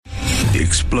The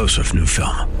explosive new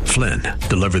film, Flynn,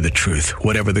 deliver the truth,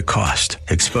 whatever the cost.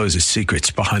 Exposes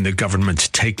secrets behind the government's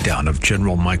takedown of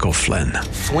General Michael Flynn.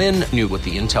 Flynn knew what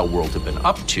the intel world had been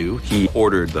up to. He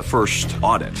ordered the first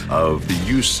audit of the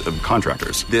use of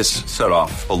contractors. This set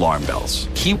off alarm bells.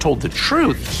 He told the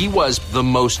truth. He was the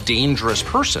most dangerous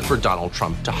person for Donald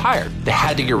Trump to hire. They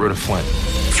had to get rid of Flynn.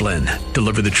 Flynn,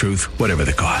 deliver the truth, whatever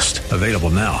the cost. Available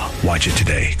now. Watch it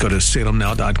today. Go to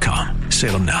salemnow.com.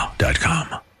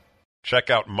 salemnow.com.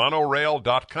 Check out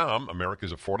Monorail.com,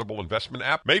 America's affordable investment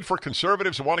app, made for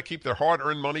conservatives who want to keep their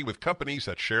hard-earned money with companies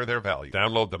that share their values.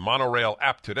 Download the Monorail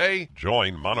app today.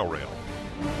 Join Monorail.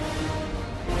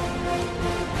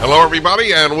 Hello,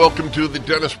 everybody, and welcome to the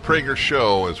Dennis Prager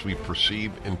Show as we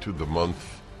proceed into the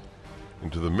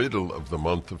middle of the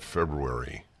month of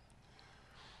February.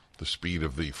 The speed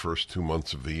of the first 2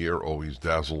 months of the year always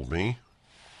dazzled me.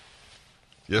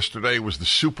 Yesterday was the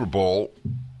Super Bowl.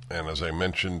 And as I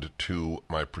mentioned to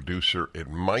my producer, it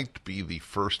might be the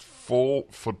first full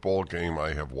football game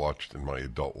I have watched in my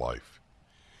adult life.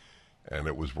 And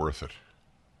it was worth it.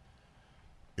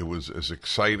 It was as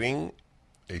exciting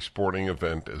a sporting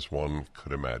event as one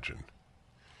could imagine.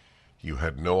 You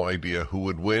had no idea who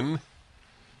would win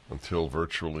until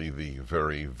virtually the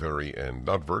very, very end.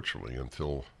 Not virtually,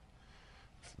 until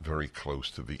very close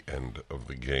to the end of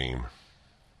the game.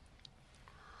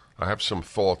 I have some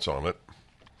thoughts on it.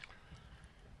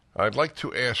 I'd like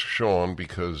to ask Sean,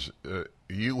 because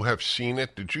you have seen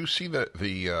it. Did you see the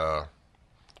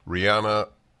Rihanna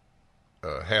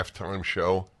halftime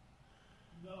show?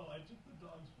 No, I took the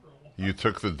dogs for a walk. You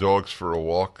took the dogs for a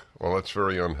walk? Well, that's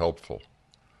very unhelpful.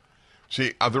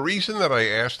 See, the reason that I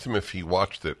asked him if he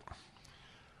watched it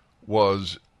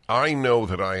was I know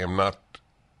that I am not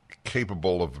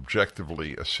capable of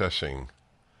objectively assessing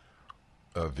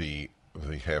the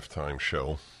halftime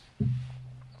show.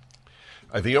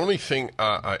 The only thing,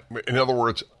 in other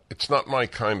words, it's not my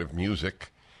kind of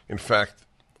music. In fact,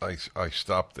 I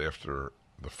stopped after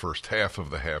the first half of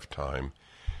the halftime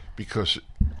because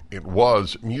it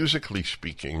was, musically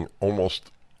speaking, almost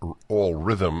all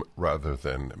rhythm rather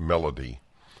than melody.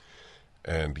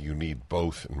 And you need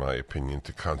both, in my opinion,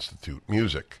 to constitute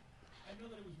music. I know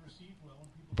that it was received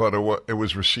well. But it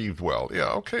was received well.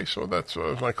 Yeah, okay, so that's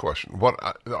my question.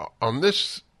 On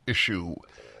this issue,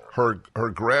 her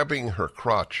grabbing her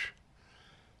crotch,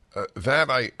 that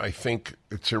I think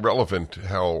it's irrelevant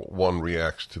how one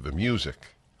reacts to the music.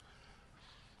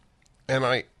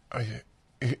 And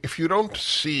if you don't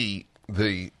see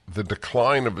the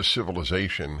decline of a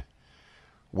civilization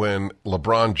when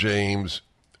LeBron James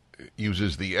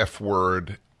uses the F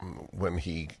word when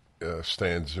he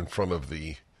stands in front of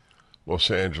the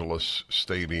Los Angeles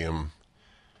stadium,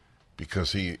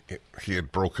 because he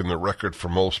had broken the record for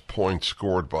most points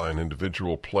scored by an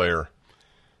individual player,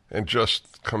 and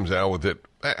just comes out with it,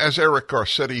 as Eric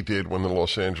Garcetti did when the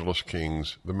Los Angeles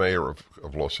Kings, the mayor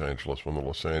of Los Angeles, when the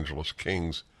Los Angeles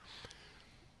Kings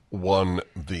won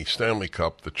the Stanley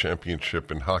Cup, the championship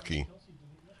in hockey.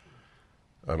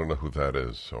 I don't know who that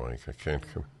is, so I can't.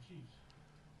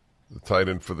 The tight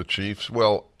end for the Chiefs?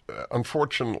 Well,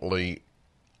 unfortunately,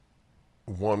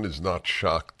 one is not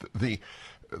shocked.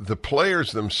 The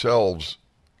players themselves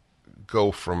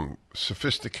go from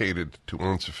sophisticated to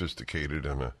unsophisticated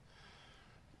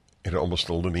in almost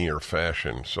a linear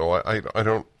fashion. So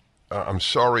I'm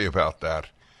sorry about that.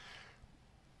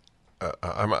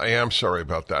 I am sorry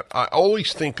about that. I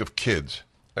always think of kids.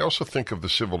 I also think of the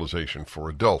civilization for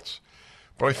adults.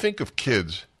 But I think of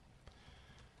kids,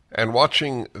 and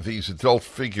watching these adult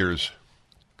figures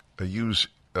use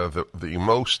the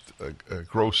most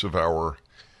gross of our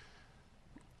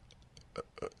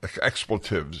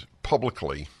expletives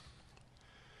publicly,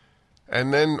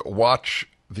 and then watch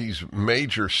these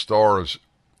major stars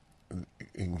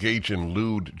engage in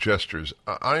lewd gestures.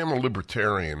 I am a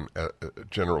libertarian,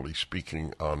 generally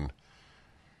speaking, on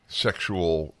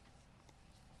sexual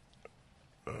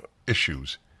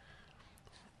issues,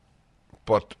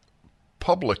 but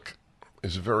public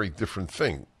is a very different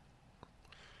thing.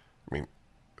 I mean,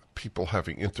 people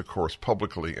having intercourse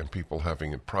publicly and people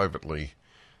having it privately,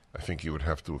 I think you would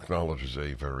have to acknowledge is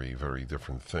a very, very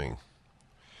different thing.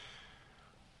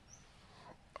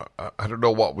 I don't know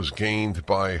what was gained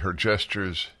by her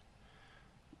gestures,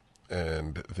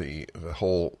 and the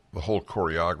whole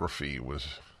choreography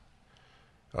was,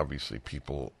 obviously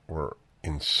people were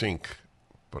in sync,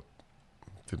 but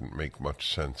didn't make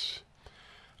much sense,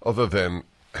 other than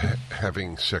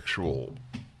having sexual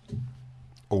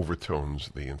overtones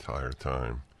the entire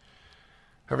time.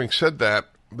 Having said that,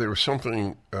 there was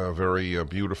something very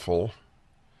beautiful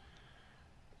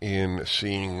in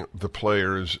seeing the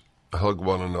players hug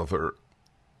one another.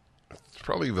 It's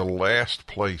probably the last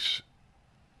place,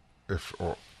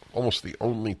 or almost the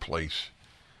only place,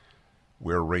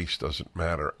 where race doesn't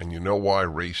matter. And you know why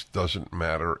race doesn't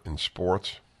matter in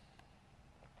sports?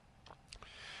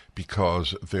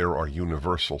 Because there are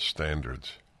universal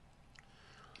standards.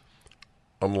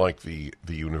 Unlike the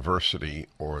university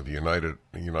or the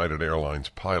United Airlines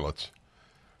pilots,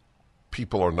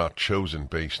 people are not chosen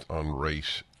based on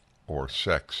race or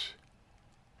sex.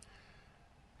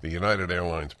 The United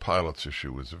Airlines pilots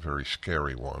issue is a very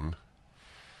scary one,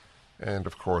 and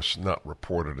of course not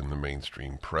reported in the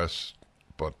mainstream press,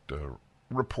 but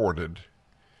reported.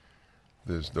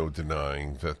 There's no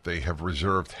denying that they have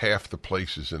reserved half the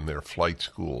places in their flight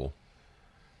school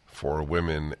for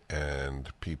women and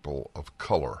people of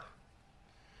color.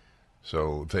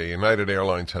 So the United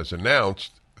Airlines has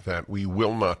announced that we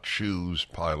will not choose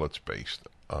pilots based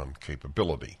on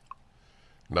capability.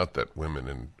 Not that women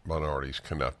and minorities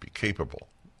cannot be capable.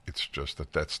 It's just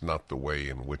that that's not the way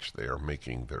in which they are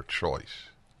making their choice.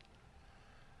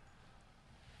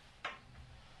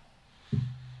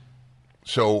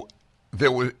 So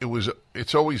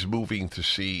it's always moving to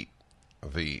see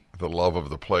the love of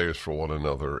the players for one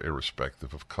another,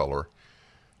 irrespective of color.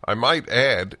 I might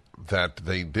add that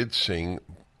they did sing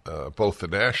both the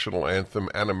national anthem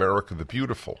and America the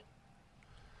Beautiful.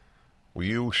 Were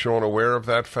you, Sean, aware of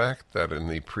that fact, that in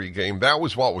the pregame, that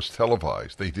was what was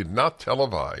televised? They did not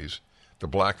televise the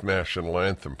Black National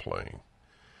Anthem playing.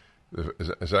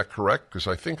 Is that correct? Because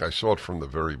I think I saw it from the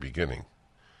very beginning.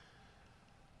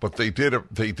 But they did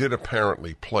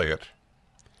apparently play it.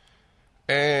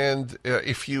 And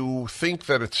if you think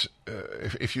that it's,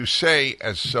 if you say,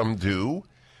 as some do,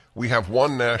 we have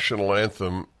one national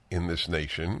anthem in this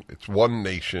nation, it's one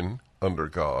nation under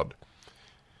God,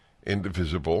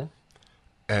 indivisible,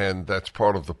 and that's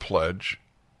part of the pledge,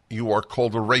 you are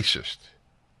called a racist.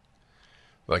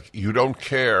 Like, you don't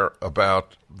care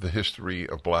about the history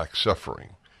of black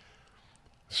suffering.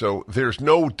 So there's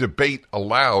no debate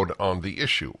allowed on the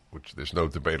issue, which there's no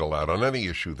debate allowed on any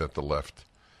issue that the left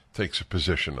takes a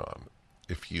position on.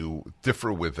 If you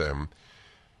differ with them,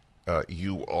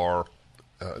 you are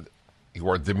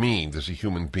demeaned as a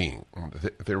human being.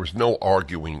 There is no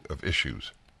arguing of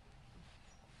issues.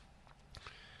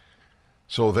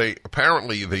 So they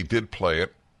did play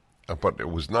it, but it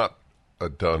was not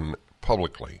done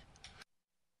publicly.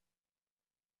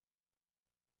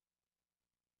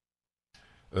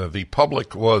 The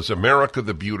public was America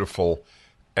the Beautiful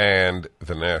and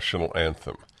the national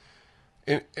anthem.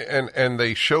 And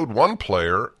they showed one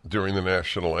player during the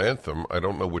national anthem, I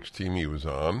don't know which team he was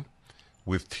on,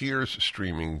 with tears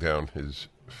streaming down his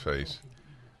face.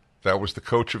 That was the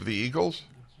coach of the Eagles?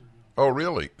 Oh,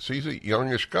 really? So he's a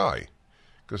youngish guy,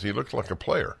 because he looked like a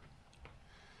player.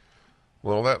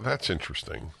 Well, that's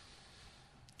interesting.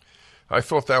 I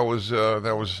thought that was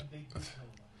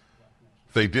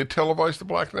they did televise the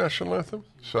Black National Anthem?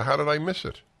 So how did I miss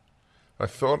it? I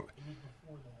thought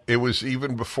it was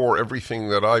even before everything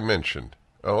that I mentioned.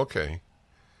 Oh, okay.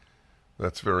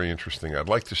 That's very interesting. I'd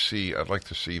like to see that.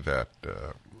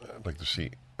 I'd like to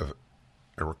see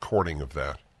a recording of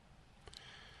that.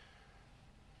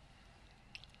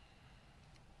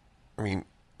 I mean,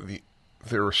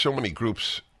 there are so many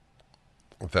groups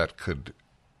that could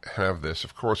have this.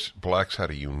 Of course, blacks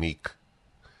had a unique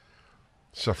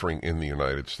suffering in the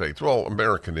United States. Well,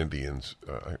 American Indians,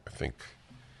 I think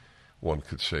one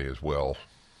could say as well.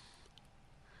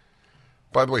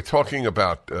 By the way, talking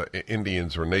about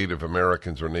Indians or Native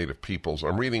Americans or Native peoples,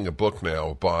 I'm reading a book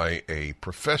now by a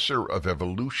professor of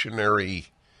evolutionary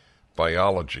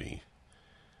biology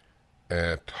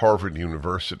at Harvard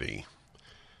University,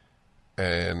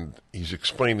 and he's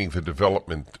explaining the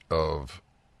development of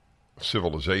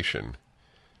civilization.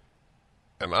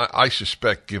 And I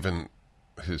suspect, given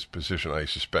his position, I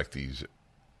suspect he's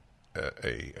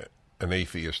an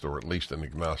atheist or at least an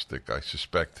agnostic. I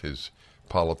suspect his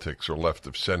politics are left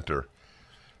of center.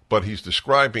 But he's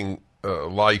describing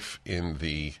life in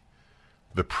the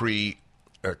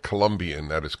pre-Columbian,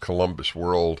 that is Columbus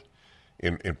world,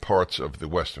 in parts of the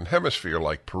Western Hemisphere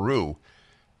like Peru.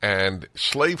 And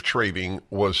slave trading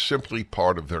was simply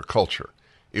part of their culture.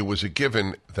 It was a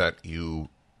given that you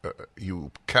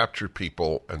captured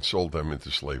people and sold them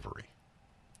into slavery.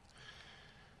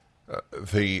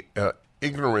 The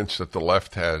ignorance that the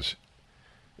left has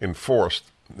enforced,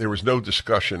 there was no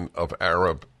discussion of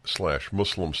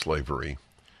Arab/Muslim slavery,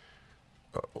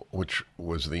 which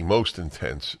was the most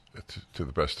intense, to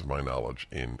the best of my knowledge,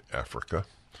 in Africa.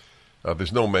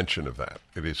 There's no mention of that.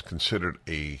 It is considered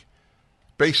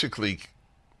basically,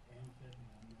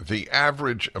 the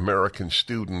average American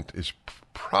student is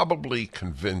probably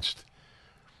convinced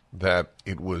that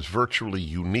it was virtually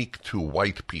unique to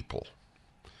white people.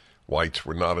 Whites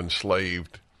were not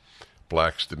enslaved.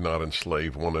 Blacks did not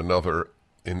enslave one another.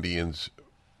 Indians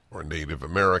or Native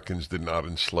Americans did not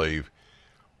enslave.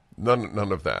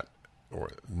 None of that. Or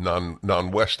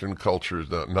non-Western cultures,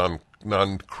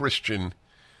 non-Christian,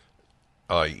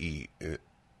 i.e.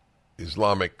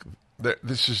 Islamic.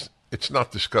 It's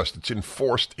not discussed. It's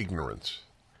enforced ignorance.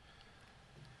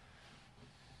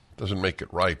 Doesn't make it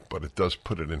right, but it does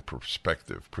put it in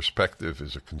perspective. Perspective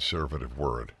is a conservative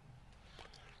word.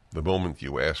 The moment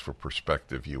you ask for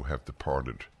perspective, you have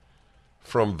departed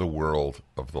from the world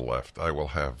of the left. I will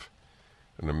have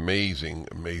an amazing,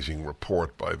 amazing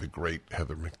report by the great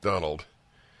Heather McDonald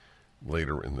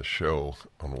later in the show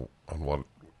on what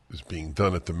is being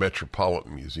done at the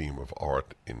Metropolitan Museum of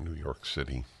Art in New York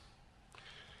City.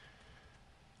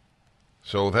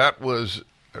 So that was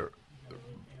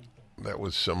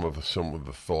some of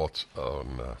the thoughts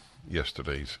on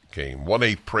yesterday's game.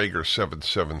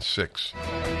 1-8-PRAGER-776.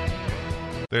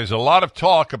 There's a lot of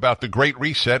talk about the Great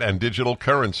Reset and digital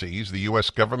currencies. The U.S.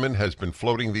 government has been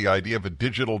floating the idea of a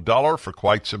digital dollar for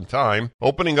quite some time,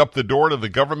 opening up the door to the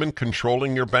government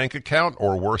controlling your bank account,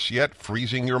 or worse yet,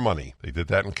 freezing your money. They did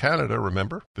that in Canada,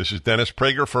 remember? This is Dennis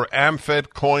Prager for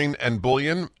AmFed Coin and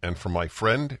Bullion, and for my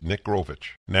friend Nick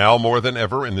Grovich. Now more than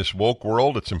ever in this woke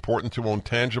world, it's important to own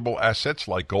tangible assets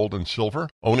like gold and silver.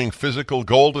 Owning physical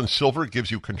gold and silver gives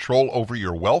you control over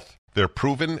your wealth. They're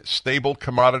proven, stable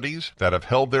commodities that have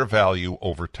held their value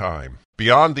over time,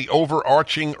 beyond the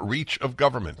overarching reach of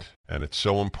government. And it's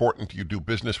so important you do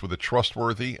business with a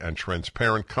trustworthy and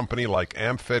transparent company like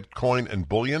AmFed Coin and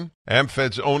Bullion.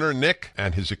 AmFed's owner, Nick,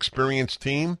 and his experienced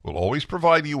team will always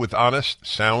provide you with honest,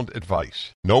 sound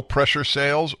advice. No pressure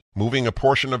sales. Moving a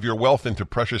portion of your wealth into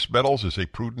precious metals is a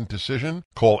prudent decision.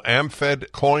 Call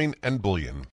AmFed Coin and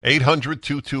Bullion.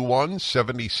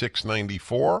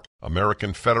 800-221-7694.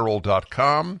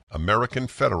 AmericanFederal.com.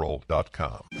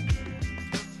 AmericanFederal.com.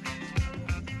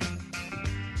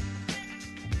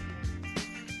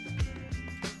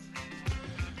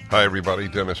 Hi, everybody.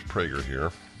 Dennis Prager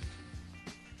here.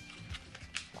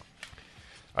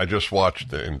 I just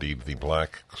watched, indeed, the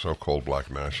so-called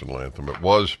black national anthem. It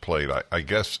was played, it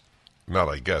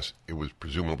was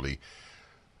presumably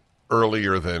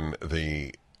earlier than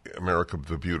the America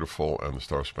the Beautiful and the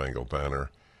Star-Spangled Banner.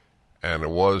 And it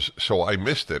was, so I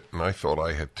missed it, and I thought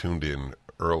I had tuned in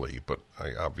early, but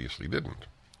I obviously didn't.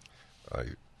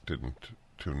 I didn't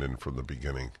tune in from the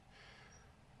beginning.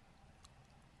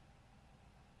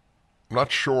 I'm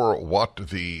not sure what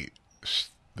the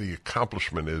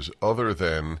accomplishment is other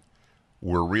than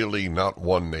we're really not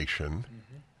one nation.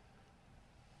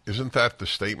 Mm-hmm. Isn't that the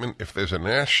statement? If there's a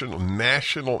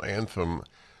national anthem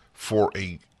for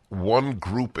one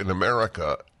group in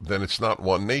America, then it's not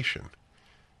one nation.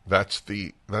 That's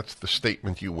the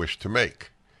statement you wish to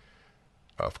make.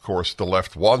 Of course, the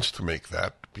left wants to make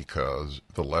that because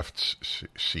the left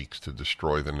seeks to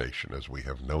destroy the nation as we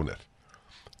have known it.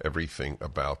 Everything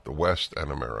about the West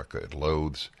and America it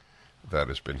loathes. That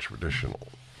has been traditional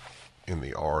in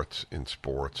the arts, in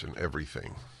sports, in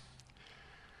everything.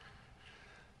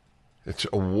 It's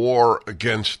a war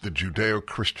against the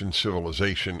Judeo-Christian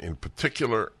civilization in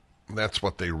particular. That's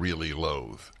what they really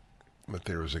loathe. That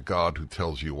there is a God who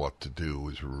tells you what to do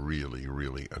is really,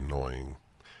 really annoying.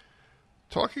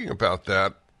 Talking about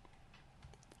that,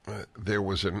 there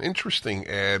was an interesting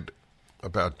ad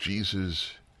about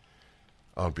Jesus,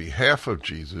 on behalf of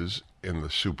Jesus, in the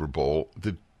Super Bowl.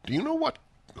 Do you know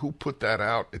who put that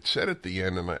out? It said at the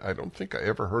end, and I don't think I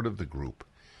ever heard of the group.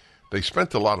 They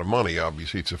spent a lot of money,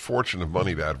 obviously. It's a fortune of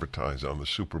money to advertise on the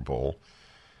Super Bowl.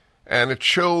 And it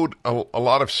showed a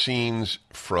lot of scenes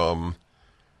from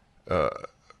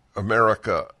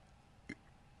America,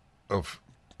 of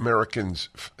Americans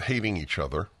hating each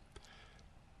other,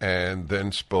 and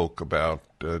then spoke about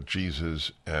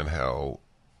Jesus and how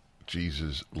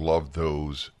Jesus loved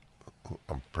those,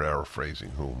 I'm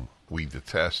paraphrasing, whom we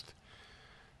detest,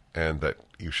 and that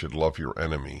you should love your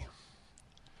enemy.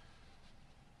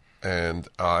 And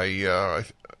I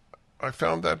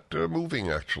found that moving,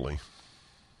 actually.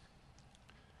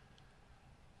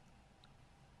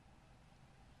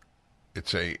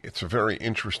 It's a very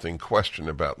interesting question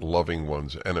about loving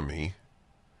one's enemy.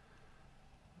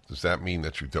 Does that mean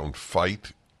that you don't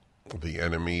fight the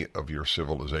enemy of your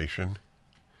civilization?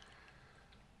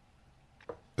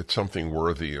 It's something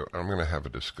worthy. I'm going to have a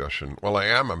discussion. Well,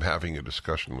 I'm having a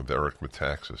discussion with Eric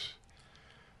Metaxas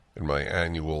in my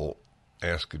annual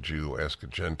Ask a Jew, Ask a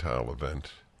Gentile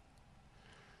event.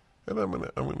 And I'm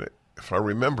going to, if I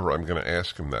remember, I'm going to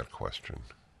ask him that question.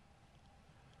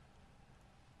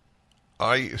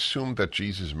 I assumed that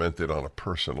Jesus meant it on a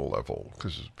personal level,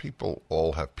 because people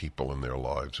all have people in their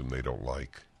lives whom they don't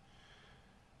like.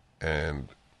 And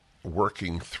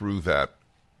working through that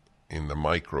in the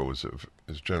micro is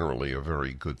generally a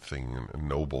very good thing and a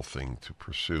noble thing to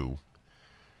pursue.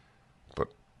 But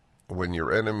when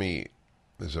your enemy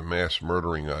is a mass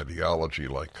murdering ideology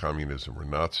like communism or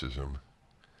Nazism,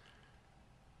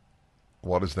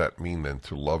 what does that mean then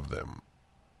to love them?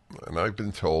 And I've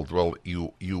been told, well,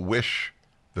 you wish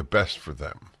the best for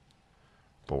them.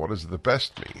 But what does the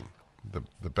best mean?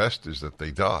 The best is that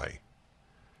they die.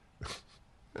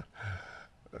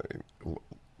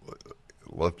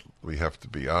 We have to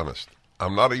be honest.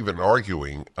 I'm not even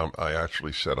arguing. I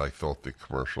actually said I thought the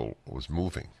commercial was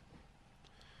moving.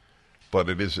 But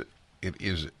it is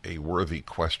a worthy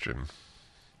question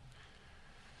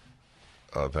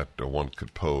that one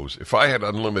could pose. If I had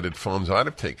unlimited funds, I'd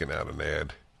have taken out an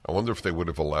ad. I wonder if they would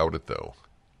have allowed it, though.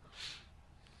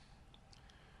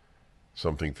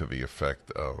 Something to the effect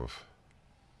of,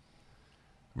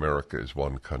 America is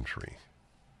one country.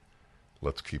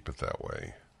 Let's keep it that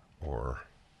way. Or,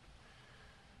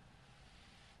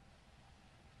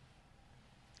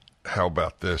 how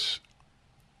about this?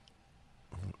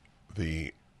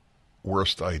 The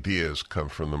worst ideas come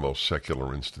from the most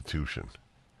secular institution.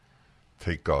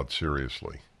 Take God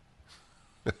seriously.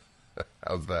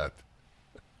 How's that?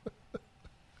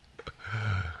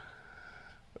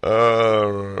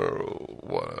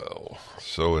 Well,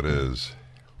 so it is.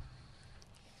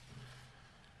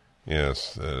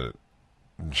 Yes,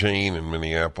 Jane in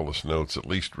Minneapolis notes, at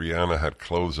least Rihanna had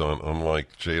clothes on,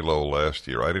 unlike J-Lo last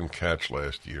year. I didn't catch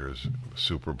last year's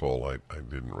Super Bowl. I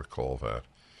didn't recall that.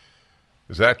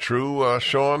 Is that true,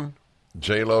 Sean?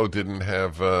 J-Lo didn't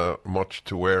have much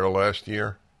to wear last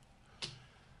year?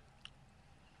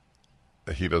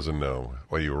 He doesn't know.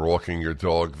 Well, you were walking your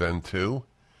dog then, too?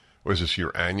 Was this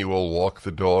your annual walk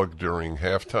the dog during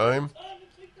halftime?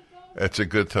 It's a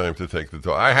good time to take the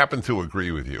dog. I happen to agree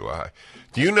with you.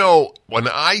 Do you know, when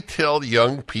I tell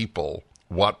young people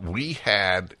what we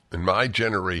had in my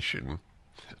generation,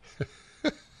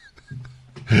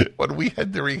 what we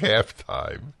had during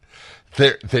halftime,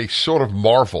 they sort of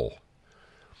marvel.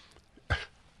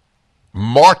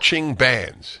 Marching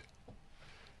bands.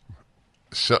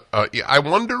 So I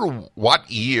wonder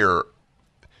what year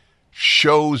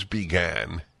shows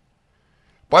began.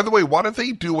 By the way, what do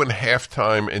they do in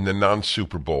halftime in the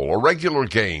non-Super Bowl? A regular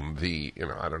game,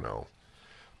 I don't know,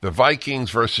 the Vikings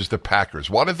versus the Packers.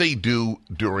 What do they do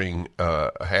during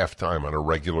halftime on a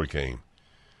regular game?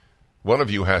 One of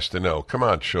you has to know. Come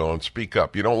on, Sean, speak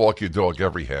up. You don't walk your dog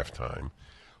every halftime.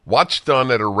 What's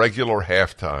done at a regular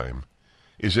halftime?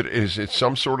 Is it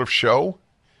some sort of show?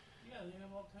 Yeah, they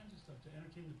have all kinds of stuff to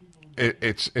entertain the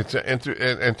people. It's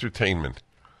entertainment.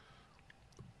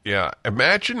 Yeah,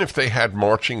 imagine if they had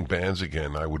marching bands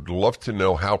again. I would love to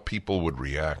know how people would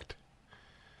react.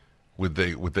 Would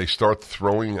they start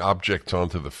throwing objects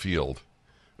onto the field?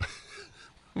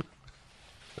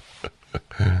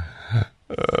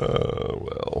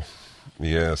 Well,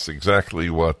 yes,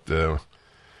 exactly what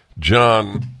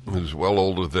John, who's well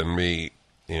older than me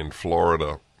in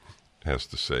Florida, has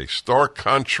to say. Stark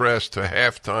contrast to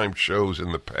halftime shows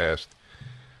in the past.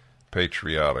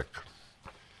 Patriotic.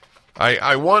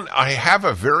 I have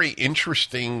a very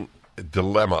interesting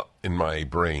dilemma in my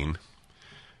brain.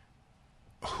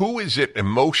 Who is it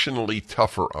emotionally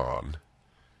tougher on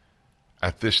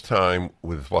at this time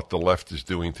with what the left is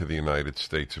doing to the United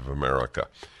States of America?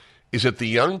 Is it the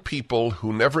young people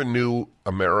who never knew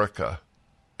America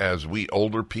as we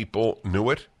older people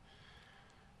knew it?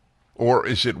 Or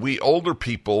is it we older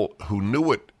people who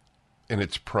knew it in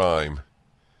its prime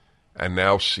and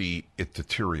now see it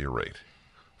deteriorate?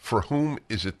 For whom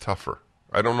is it tougher?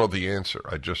 I don't know the answer.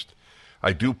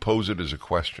 I do pose it as a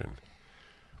question.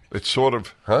 It's sort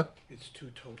of, It's two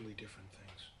totally different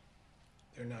things.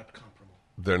 They're not comparable.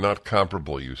 They're not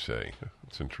comparable, you say.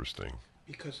 It's interesting.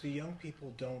 Because the young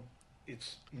people don't,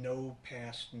 it's no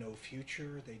past, no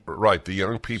future. Right, the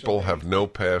young people have no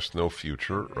past, no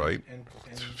future, right? And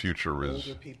future is...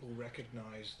 older people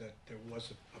recognize that there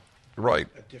was right.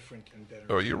 a different and better...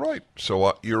 Oh, you're right.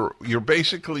 So you're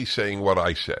basically saying what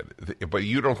I said, but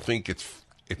you don't think it's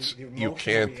the you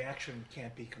can't... reaction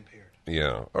can't be compared.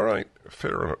 Yeah, all right,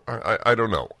 fair enough. I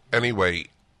don't know. Anyway,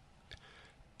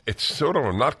 it's sort of,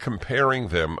 I'm not comparing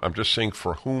them. I'm just saying,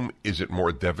 for whom is it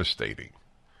more devastating?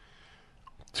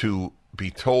 To be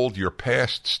told your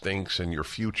past stinks and your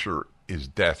future is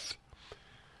death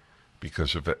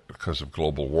because of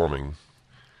global warming,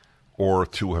 or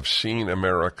to have seen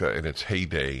America in its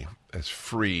heyday as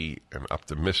free and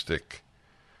optimistic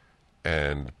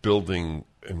and building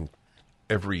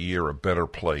every year a better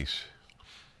place,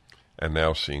 and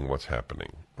now seeing what's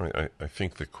happening. I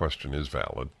think the question is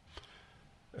valid,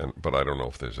 but I don't know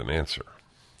if there's an answer.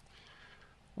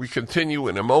 We continue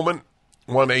in a moment.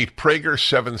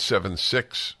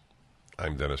 1-8-PRAGER-776.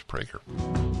 I'm Dennis Prager.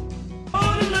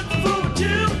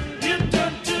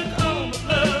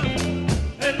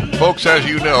 Folks, as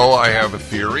you know, I have a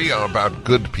theory about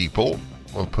good people.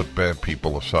 We'll put bad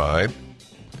people aside.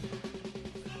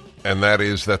 And that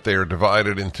is that they are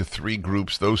divided into three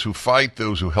groups: those who fight,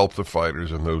 those who help the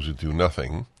fighters, and those who do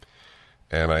nothing.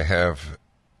 And I have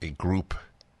a group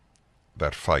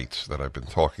that fights that I've been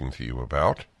talking to you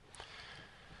about.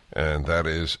 And that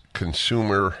is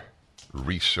Consumer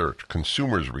Research,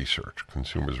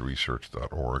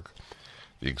 consumersresearch.org.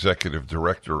 The executive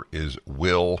director is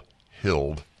Will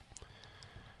Hild.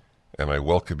 And I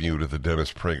welcome you to the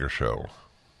Dennis Prager Show.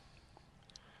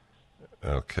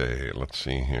 Okay, let's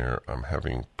see here. I'm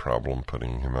having a problem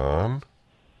putting him on.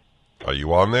 Are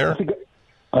you on there?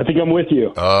 I think I'm with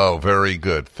you. Oh, very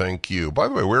good. Thank you. By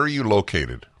the way, where are you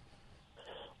located?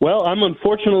 Well, I'm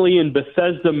unfortunately in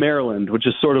Bethesda, Maryland, which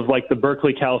is sort of like the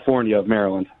Berkeley, California of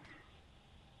Maryland.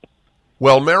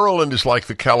 Well, Maryland is like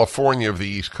the California of the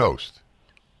East Coast.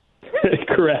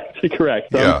 Correct.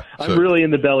 Yeah, I'm really in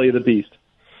the belly of the beast.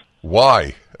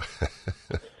 Why?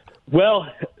 Well,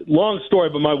 long story,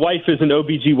 but my wife is an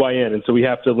OBGYN, and so we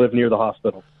have to live near the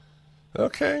hospital.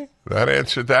 Okay, that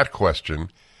answered that question.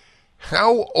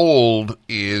 How old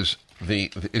is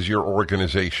your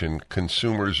organization,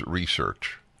 Consumers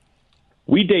Research?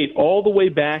 We date all the way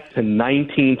back to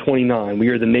 1929. We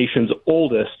are the nation's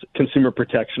oldest consumer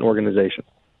protection organization.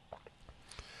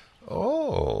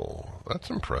 Oh, that's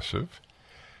impressive.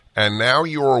 And now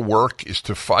your work is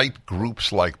to fight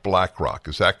groups like BlackRock.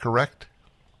 Is that correct?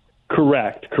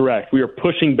 Correct. We are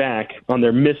pushing back on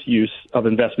their misuse of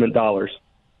investment dollars.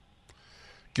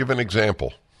 Give an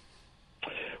example.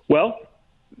 Well,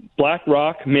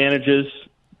 BlackRock manages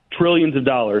trillions of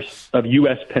dollars of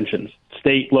U.S. pensions,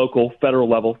 state, local, federal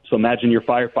level. So imagine your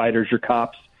firefighters, your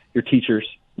cops, your teachers,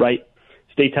 right?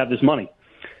 States have this money.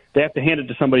 They have to hand it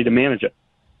to somebody to manage it.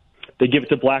 They give it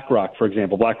to BlackRock, for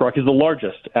example. BlackRock is the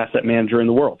largest asset manager in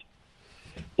the world.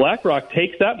 BlackRock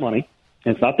takes that money,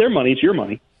 and it's not their money, it's your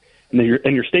money, and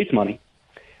your state's money,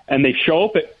 and they show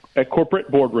up at corporate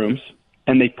boardrooms,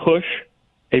 and they push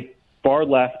a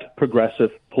far-left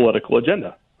progressive political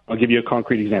agenda. I'll give you a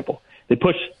concrete example. They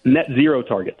push net zero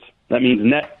targets. That means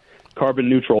net carbon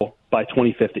neutral by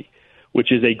 2050, which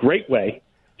is a great way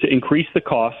to increase the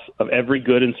costs of every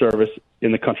good and service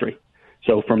in the country.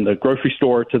 So from the grocery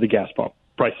store to the gas pump,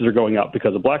 prices are going up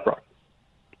because of BlackRock.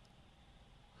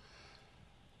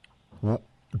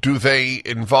 Do they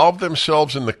involve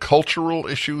themselves in the cultural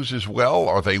issues as well?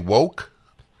 Are they woke?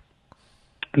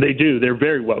 They do. They're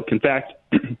very woke. In fact,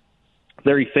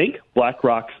 Larry Fink,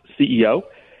 BlackRock's CEO,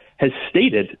 has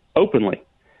stated openly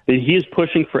that he is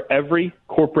pushing for every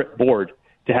corporate board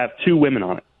to have 2 women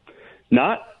on it.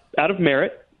 Not out of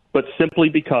merit, but simply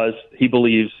because he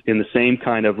believes in the same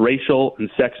kind of racial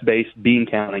and sex-based bean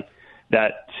counting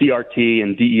that CRT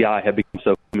and DEI have become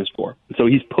so famous for. And so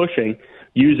he's pushing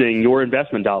using your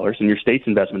investment dollars and your state's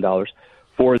investment dollars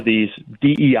for these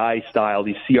DEI-style,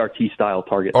 these CRT-style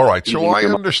targets. All right, so I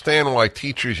understand why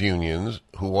teachers' unions,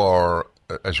 who are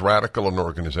as radical an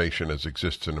organization as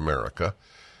exists in America,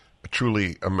 a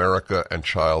truly America and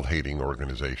child-hating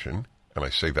organization, and I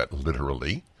say that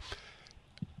literally,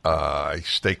 I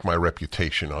stake my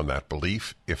reputation on that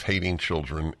belief. If hating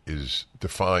children is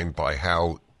defined by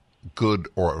how good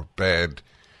or bad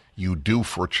you do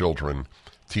for children,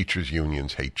 teachers'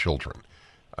 unions hate children.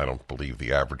 I don't believe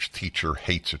the average teacher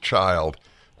hates a child,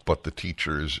 but the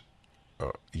teachers'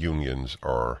 unions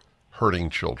are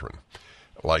hurting children,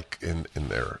 like in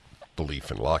their belief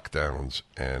in lockdowns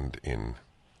and in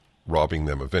robbing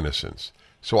them of innocence.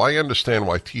 So I understand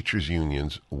why teachers'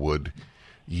 unions would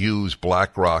use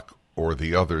BlackRock or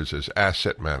the others as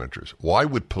asset managers. Why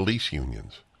would police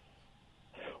unions?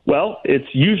 Well, it's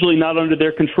usually not under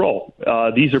their control.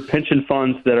 These are pension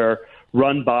funds that are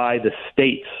run by the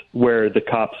states where the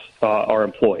cops are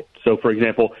employed. So, for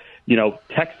example,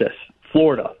 Texas,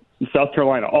 Florida, South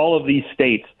Carolina, all of these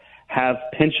states have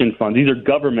pension funds. These are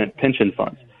government pension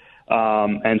funds.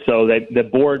 And so the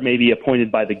board may be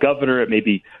appointed by the governor. It may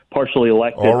be partially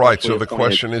elected. All right. So the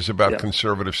question is about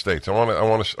conservative states. I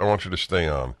want you to stay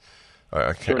on.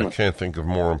 I can't think of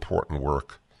more important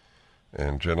work.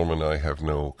 And gentlemen, I have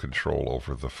no control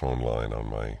over the phone line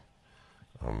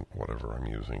on whatever I'm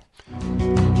using.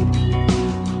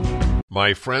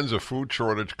 My friends, a food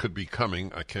shortage could be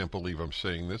coming. I can't believe I'm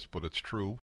saying this, but it's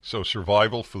true. So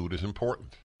survival food is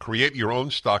important. Create your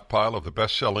own stockpile of the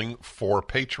best-selling 4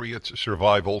 Patriots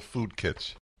Survival Food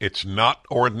Kits. It's not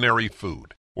ordinary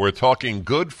food. We're talking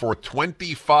good for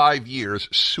 25 years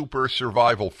super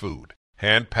survival food.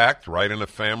 Hand-packed right in a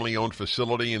family-owned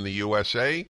facility in the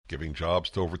USA, giving jobs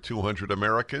to over 200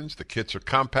 Americans. The kits are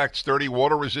compact, sturdy,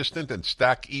 water-resistant, and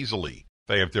stack easily.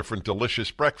 They have different delicious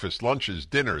breakfasts, lunches,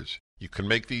 dinners. You can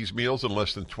make these meals in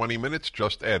less than 20 minutes.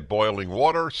 Just add boiling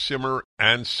water, simmer,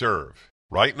 and serve.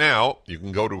 Right now, you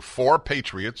can go to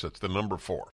 4Patriots, that's the number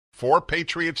 4,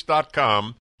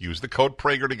 4Patriots.com. Use the code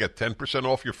Prager to get 10%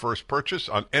 off your first purchase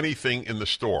on anything in the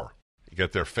store. You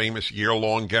get their famous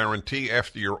year-long guarantee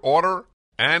after your order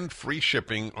and free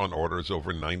shipping on orders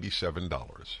over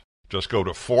 $97. Just go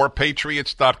to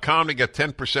 4Patriots.com to get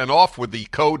 10% off with the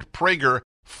code Prager.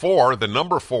 4, the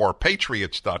number 4,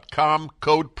 Patriots.com,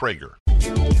 code Prager.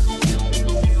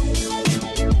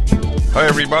 Hi,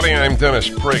 everybody. I'm Dennis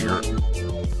Prager.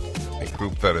 A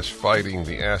group that is fighting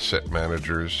the asset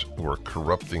managers who are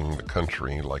corrupting the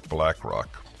country like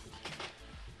BlackRock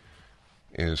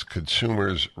is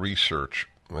Consumers Research.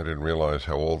 I didn't realize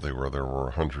how old they were. They were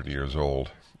 100 years old.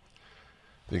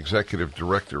 The executive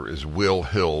director is Will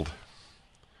Hild,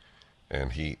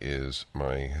 and he is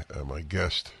my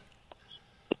guest.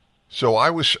 So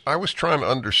I was trying to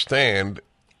understand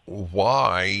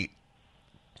why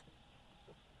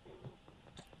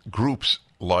groups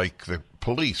like the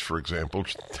police, for example,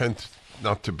 tend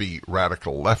not to be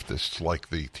radical leftists like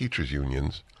the teachers'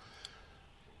 unions.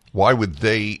 Why would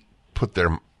they put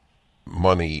their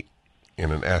money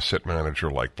in an asset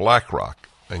manager like BlackRock?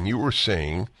 And you were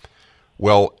saying,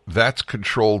 well, that's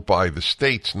controlled by the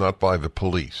states, not by the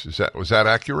police. Was that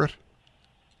accurate?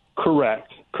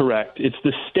 Correct. It's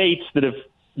the states that have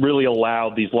really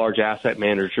allowed these large asset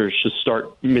managers to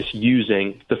start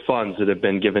misusing the funds that have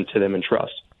been given to them in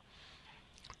trust.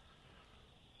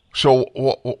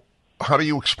 So how do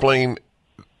you explain,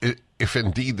 if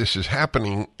indeed this is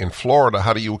happening in Florida,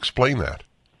 how do you explain that?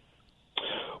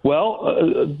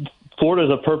 Well,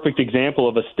 Florida is a perfect example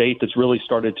of a state that's really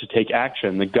started to take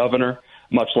action. The governor,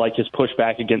 much like his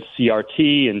pushback against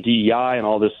CRT and DEI and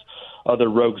all this other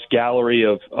rogues gallery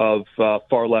of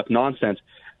far-left nonsense,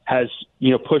 has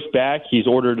pushed back. He's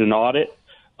ordered an audit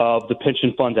of the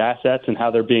pension fund's assets and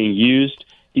how they're being used.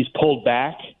 He's pulled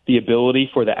back the ability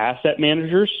for the asset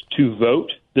managers to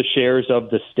vote the shares of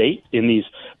the state in these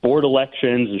board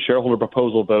elections and shareholder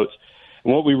proposal votes.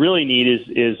 And what we really need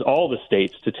is all the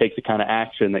states to take the kind of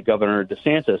action that Governor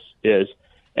DeSantis is,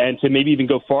 and to maybe even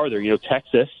go farther.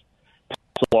 Texas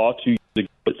passed a law 2 years ago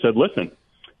that said, listen,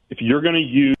 if you're going to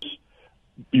use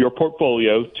your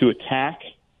portfolio to attack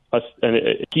a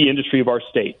key industry of our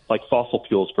state, like fossil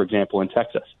fuels, for example, in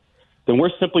Texas, then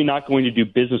we're simply not going to do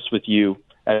business with you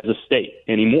as a state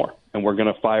anymore, and we're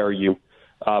going to fire you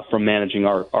from managing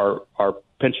our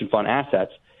pension fund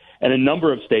assets. And a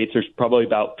number of states, there's probably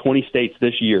about 20 states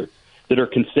this year that are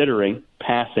considering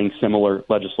passing similar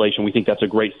legislation. We think that's a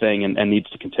great thing and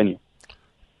needs to continue.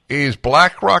 Is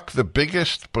BlackRock the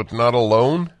biggest but not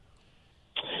alone?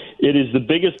 It is the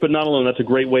biggest, but not alone. That's a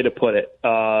great way to put it.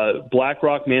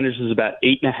 BlackRock manages about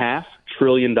 $8.5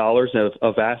 trillion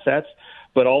of assets,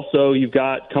 but also you've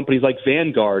got companies like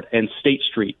Vanguard and State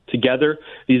Street. Together,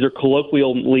 these are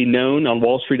colloquially known on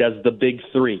Wall Street as the Big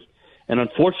Three. And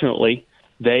unfortunately,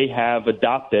 they have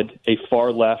adopted a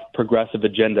far-left progressive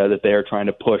agenda that they are trying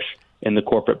to push in the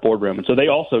corporate boardroom. And so they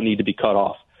also need to be cut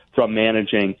off from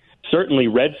managing certainly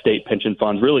red state pension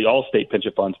funds, really all state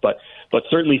pension funds, but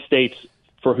certainly states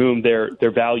for whom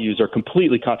their values are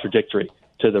completely contradictory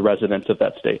to the residents of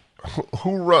that state.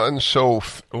 Who runs, so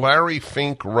Larry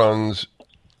Fink runs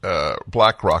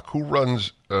BlackRock. Who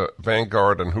runs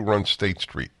Vanguard and who runs State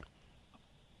Street?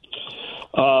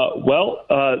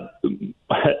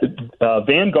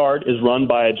 Vanguard is run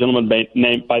by a gentleman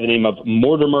by the name of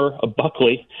Mortimer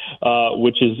Buckley,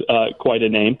 which is quite a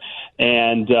name,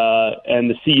 and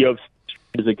the CEO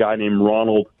is a guy named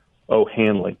Ronald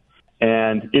O'Hanley.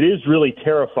 And it is really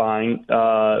terrifying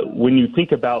when you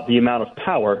think about the amount of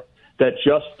power that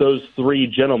just those three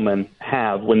gentlemen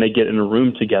have when they get in a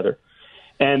room together.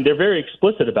 And they're very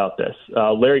explicit about this.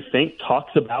 Larry Fink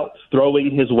talks about throwing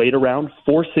his weight around,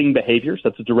 forcing behaviors.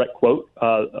 That's a direct quote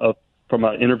from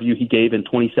an interview he gave in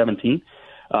 2017,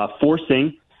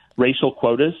 forcing racial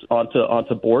quotas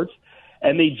onto boards.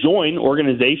 And they join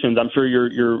organizations. I'm sure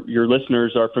your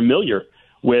listeners are familiar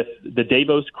with the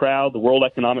Davos crowd, the World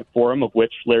Economic Forum, of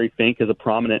which Larry Fink is a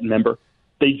prominent member.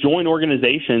 They join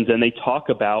organizations and they talk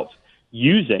about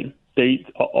using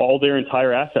all their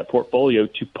entire asset portfolio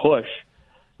to push,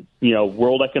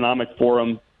 World Economic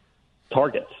Forum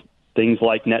targets, things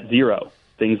like net zero,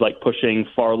 things like pushing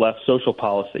far-left social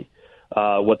policy,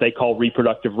 what they call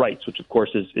reproductive rights, which, of course,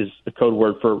 is a code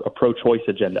word for a pro-choice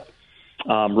agenda,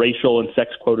 racial and sex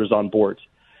quotas on boards.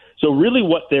 So really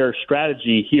what their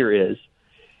strategy here is,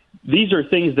 these are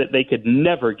things that they could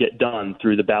never get done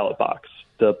through the ballot box.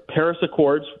 The Paris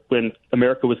Accords, when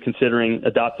America was considering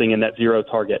adopting a net zero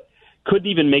target, couldn't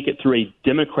even make it through a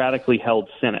democratically held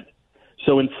Senate.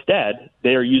 So instead,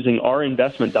 they are using our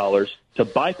investment dollars to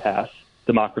bypass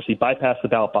democracy, bypass the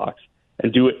ballot box,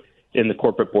 and do it in the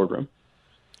corporate boardroom.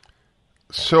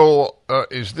 So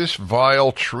is this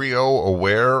vile trio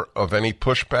aware of any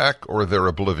pushback, or they're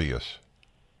oblivious?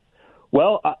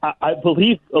 Well, I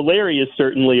believe Larry is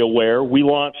certainly aware. We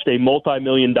launched a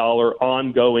multi-million-dollar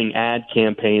ongoing ad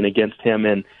campaign against him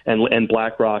and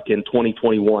BlackRock in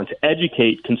 2021 to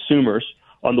educate consumers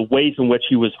on the ways in which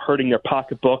he was hurting their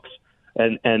pocketbooks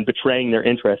and betraying their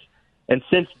interests. And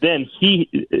since then,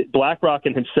 BlackRock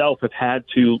and himself have had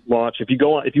to launch. If you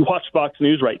watch Fox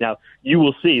News right now, you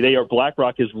will see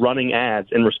BlackRock is running ads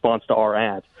in response to our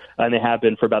ads, and they have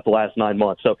been for about the last 9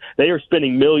 months. So they are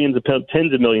spending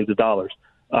tens of millions of dollars,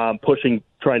 trying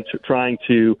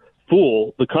to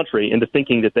fool the country into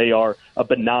thinking that they are a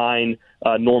benign,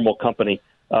 normal company,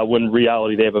 when in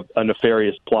reality they have a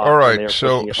nefarious plot. All right,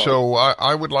 so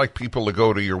I would like people to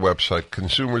go to your website,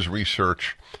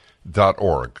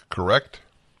 consumersresearch.org, correct?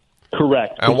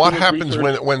 Correct. And what happens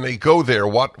when they go there?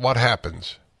 What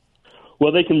happens?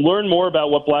 Well, they can learn more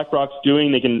about what BlackRock's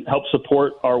doing. They can help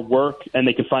support our work, and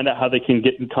they can find out how they can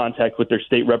get in contact with their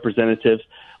state representatives.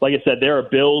 Like I said, there are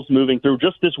bills moving through.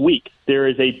 Just this week, there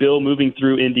is a bill moving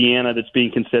through Indiana that's being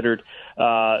considered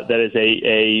that is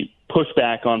a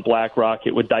pushback on BlackRock.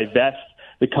 It would divest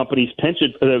the company's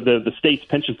pension, the state's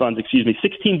pension funds,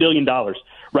 $16 billion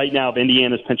right now of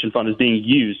Indiana's pension fund is being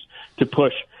used to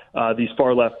push these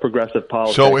far-left progressive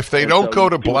policies. So if they don't go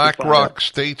to BlackRock,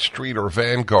 State Street, or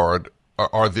Vanguard,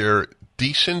 are there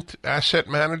decent asset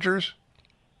managers?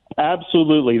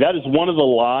 Absolutely. That is one of the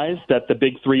lies that the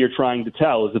big three are trying to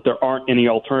tell, is that there aren't any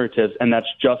alternatives, and that's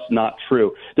just not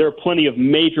true. There are plenty of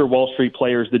major Wall Street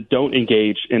players that don't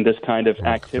engage in this kind of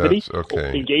activity.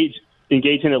 Okay.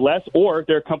 Engage in it less, or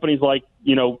there are companies like,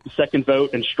 Second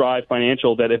Vote and Strive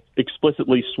Financial that have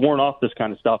explicitly sworn off this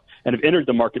kind of stuff and have entered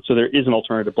the market, so there is an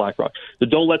alternative to BlackRock. So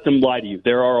don't let them lie to you.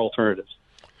 There are alternatives.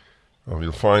 Well,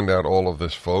 you'll find out all of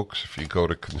this, folks, if you go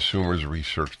to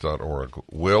consumersresearch.org.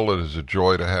 Will, it is a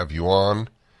joy to have you on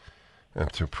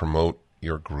and to promote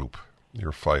your group,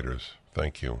 your fighters.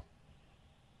 Thank you.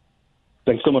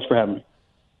 Thanks so much for having me.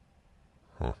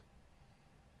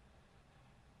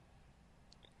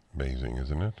 Amazing,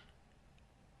 isn't it?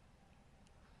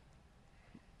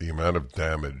 The amount of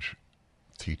damage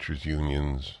teachers'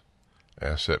 unions,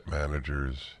 asset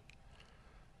managers,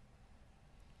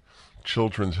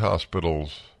 children's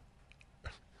hospitals,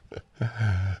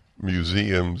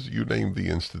 museums, you name the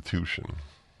institution,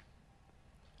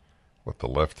 what the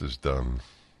left has done.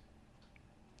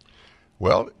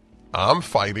 Well, I'm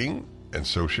fighting, and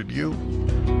so should you.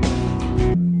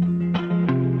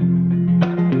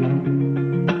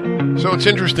 So it's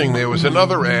interesting, there was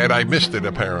another ad, I missed it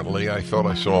apparently, I thought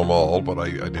I saw them all, but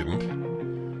I didn't,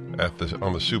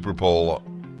 on the Super Bowl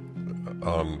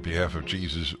on behalf of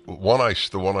Jesus. The one I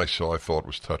saw I thought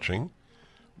was touching,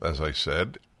 as I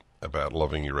said, about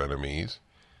loving your enemies,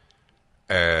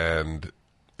 and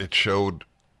it showed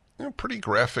pretty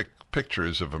graphic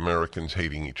pictures of Americans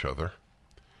hating each other,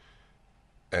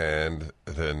 and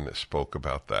then spoke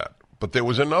about that. But there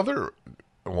was another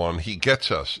one, He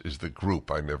Gets Us is the group.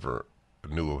 I never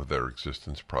knew of their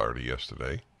existence prior to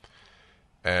yesterday.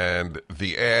 And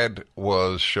the ad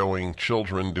was showing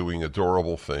children doing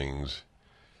adorable things.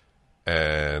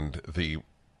 And the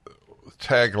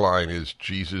tagline is,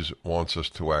 Jesus wants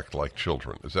us to act like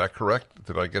children. Is that correct?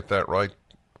 Did I get that right?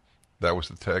 That was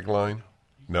the tagline?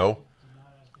 No?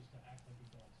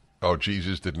 Oh,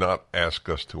 Jesus did not ask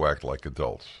us to act like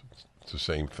adults. It's the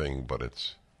same thing, but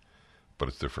it's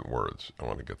different words. I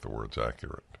want to get the words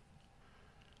accurate.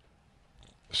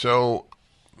 So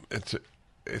it's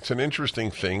an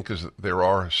interesting thing, because there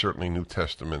are certainly New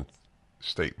Testament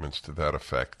statements to that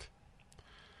effect.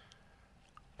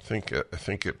 I think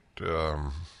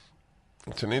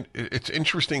it's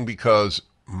interesting because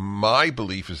my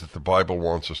belief is that the Bible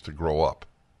wants us to grow up,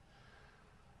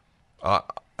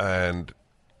 and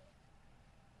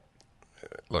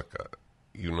look.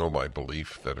 You know my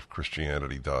belief that if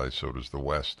Christianity dies, so does the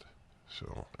West.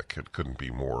 So I couldn't be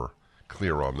more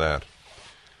clear on that.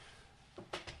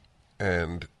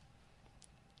 And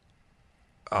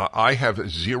I have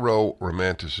zero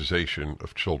romanticization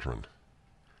of children.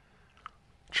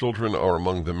 Children are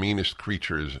among the meanest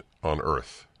creatures on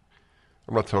earth.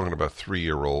 I'm not talking about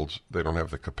 3-year-olds. They don't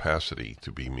have the capacity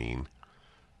to be mean.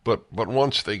 But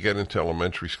once they get into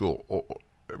elementary school,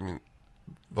 I mean,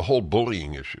 the whole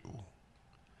bullying issue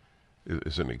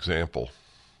is an example.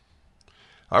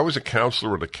 I was a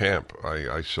counselor at a camp.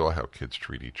 I saw how kids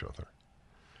treat each other.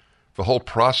 The whole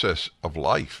process of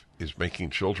life is making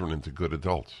children into good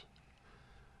adults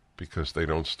because they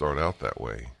don't start out that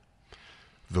way.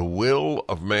 The will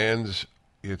of man's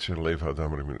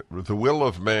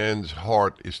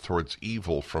heart is towards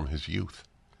evil from his youth.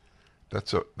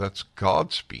 That's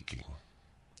God speaking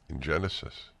in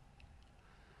Genesis.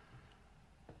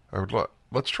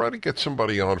 Let's try to get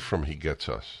somebody on from He Gets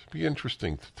Us. It'd be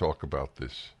interesting to talk about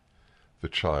the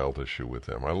child issue with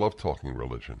them. I love talking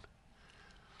religion.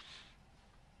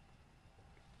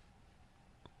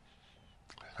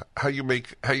 How you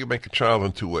make a child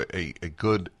into a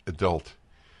good adult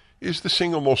is the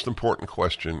single most important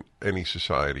question any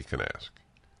society can ask.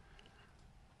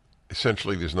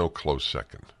 Essentially, there's no close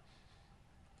second,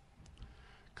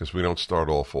 because we don't start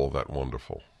off all that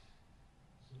wonderful.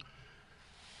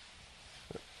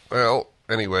 Well,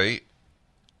 anyway,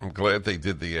 I'm glad they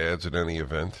did the ads at any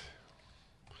event.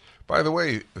 By the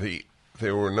way,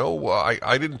 there were no.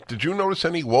 I didn't. Did you notice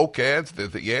any woke ads?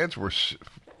 The ads were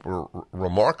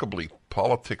remarkably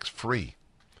politics free.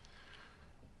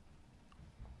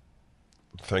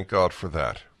 Thank God for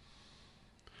that.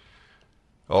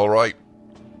 All right,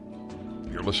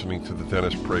 you're listening to the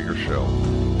Dennis Prager Show.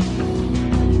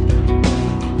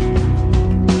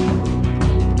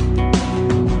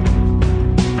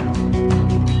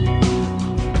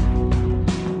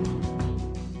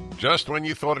 Just when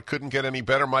you thought it couldn't get any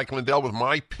better, Mike Lindell with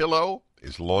MyPillow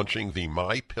is launching the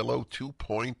MyPillow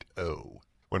 2.0.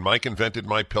 When Mike invented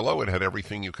MyPillow, it had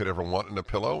everything you could ever want in a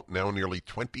pillow. Now, nearly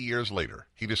 20 years later,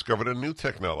 he discovered a new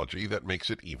technology that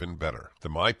makes it even better. The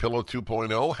MyPillow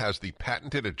 2.0 has the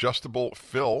patented adjustable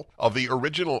fill of the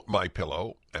original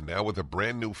MyPillow, and now with a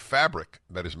brand new fabric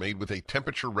that is made with a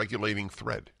temperature-regulating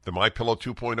thread. The MyPillow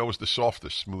 2.0 is the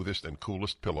softest, smoothest, and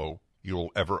coolest pillow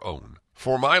you'll ever own.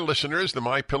 For my listeners, the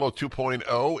MyPillow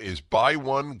 2.0 is buy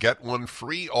one, get one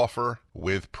free offer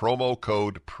with promo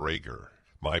code Prager.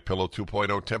 MyPillow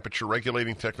 2.0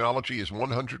 temperature-regulating technology is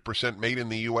 100% made in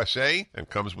the USA and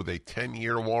comes with a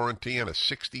 10-year warranty and a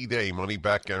 60-day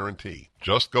money-back guarantee.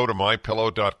 Just go to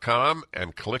MyPillow.com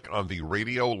and click on the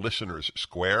radio listeners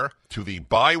square to the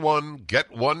buy one,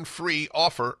 get one free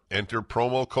offer. Enter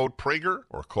promo code Prager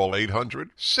or call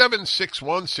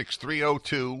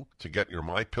 800-761-6302 to get your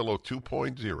MyPillow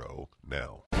 2.0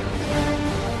 now.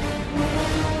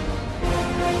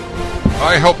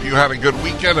 I hope you had a good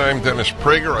weekend. I'm Dennis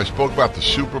Prager. I spoke about the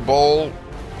Super Bowl,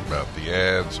 about the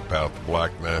ads, about the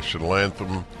Black National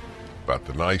Anthem, about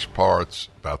the nice parts,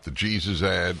 about the Jesus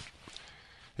ad.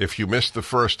 If you missed the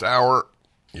first hour,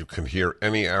 you can hear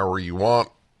any hour you want,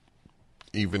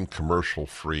 even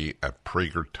commercial-free at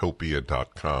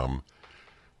pragertopia.com.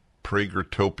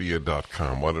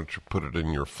 pragertopia.com. Why don't you put it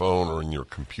in your phone or in your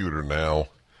computer now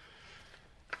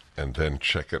and then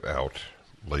check it out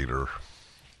later,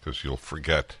 because you'll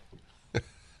forget,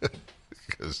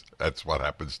 because that's what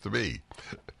happens to me.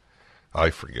 I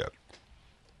forget.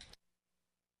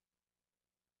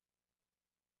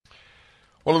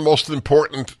 One of the most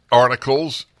important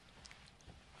articles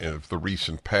of the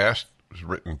recent past was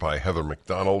written by Heather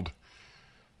McDonald,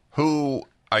 who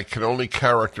I can only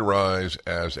characterize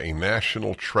as a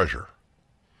national treasure.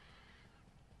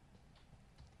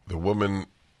 The woman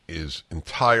is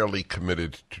entirely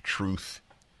committed to truth,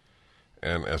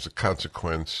 and as a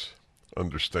consequence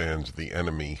understands the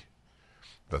enemy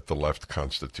that the left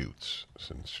constitutes,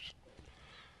 since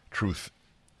truth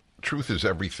is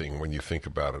everything when you think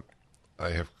about it.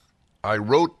 I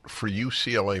wrote for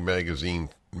UCLA Magazine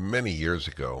many years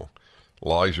ago,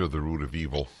 Lies Are the Root of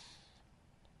Evil,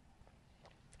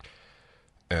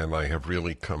 and I have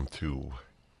really come to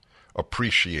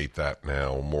appreciate that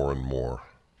now more and more.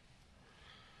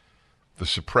 The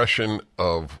suppression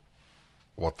of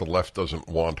what the left doesn't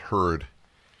want heard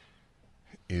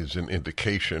is an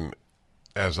indication,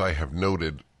 as I have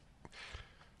noted.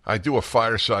 I do a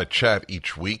fireside chat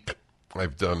each week.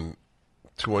 I've done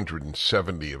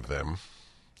 270 of them.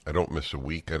 I don't miss a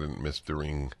week. I didn't miss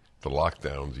during the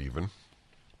lockdowns even.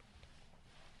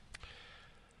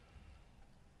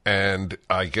 And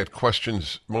I get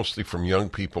questions mostly from young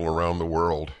people around the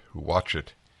world who watch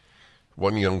it.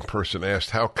 One young person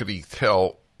asked, how could he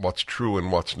tell what's true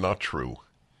and what's not true?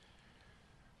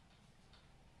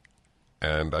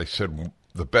 And I said,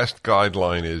 the best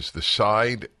guideline is the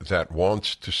side that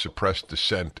wants to suppress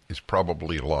dissent is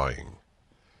probably lying.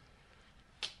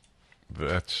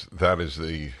 That is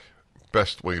the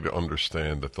best way to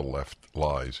understand that the left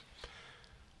lies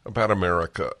about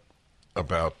America,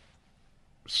 about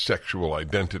sexual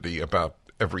identity, about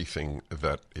everything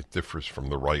that it differs from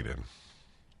the right in.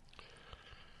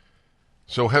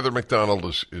 So Heather Mac Donald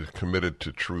is committed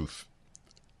to truth,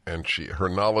 and her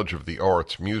knowledge of the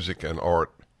arts, music and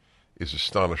art, is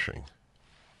astonishing.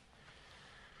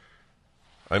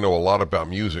 I know a lot about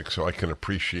music, so I can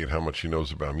appreciate how much she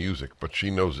knows about music, but she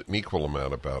knows an equal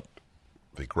amount about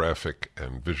the graphic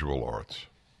and visual arts.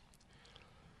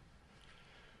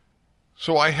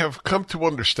 So I have come to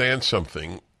understand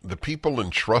something. The people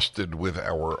entrusted with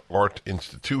our art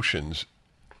institutions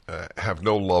have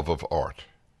no love of art.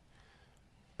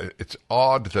 It's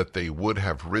odd that they would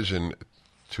have risen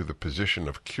to the position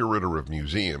of curator of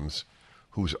museums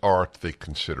whose art they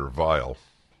consider vile.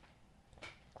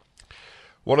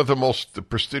 One of the most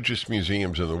prestigious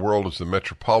museums in the world is the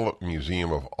Metropolitan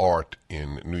Museum of Art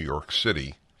in New York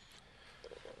City.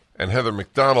 And Heather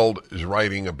Mac Donald is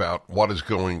writing about what is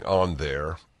going on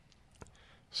there.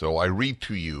 So I read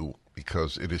to you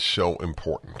because it is so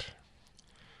important.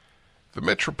 The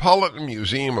Metropolitan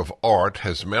Museum of Art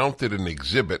has mounted an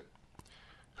exhibit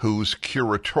whose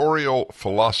curatorial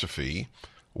philosophy,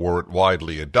 were it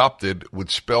widely adopted,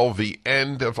 would spell the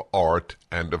end of art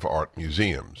and of art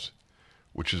museums,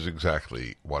 which is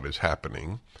exactly what is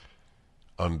happening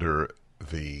under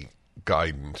the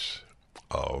guidance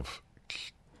of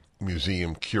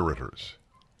museum curators.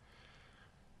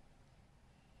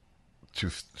 To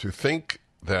think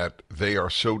that they are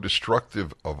so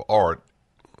destructive of art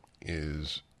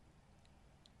is,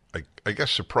 I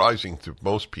guess, surprising to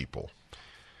most people,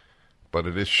 but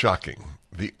it is shocking.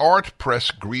 The art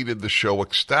press greeted the show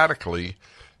ecstatically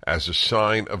as a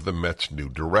sign of the Met's new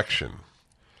direction.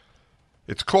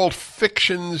 It's called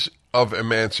Fictions of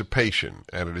Emancipation,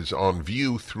 and it is on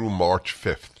view through March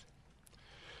 5th.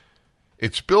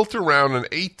 It's built around an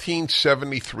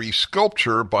 1873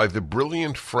 sculpture by the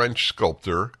brilliant French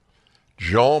sculptor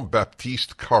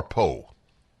Jean-Baptiste Carpeaux.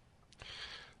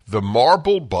 The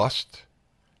marble bust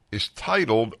is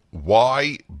titled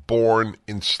Why Born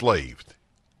Enslaved.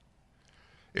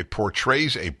 It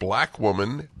portrays a black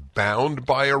woman bound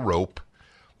by a rope,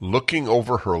 looking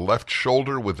over her left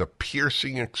shoulder with a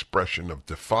piercing expression of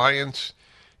defiance,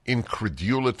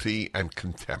 incredulity, and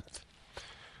contempt.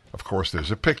 Of course,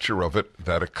 there's a picture of it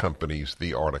that accompanies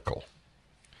the article.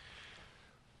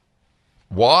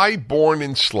 Why Born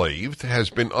Enslaved has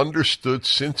been understood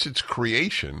since its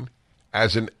creation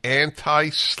as an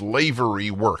anti-slavery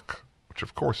work, which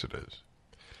of course it is.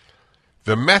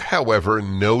 The Met, however,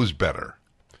 knows better,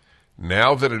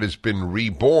 now that it has been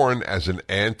reborn as an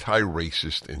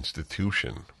anti-racist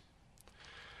institution.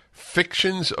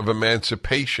 Fictions of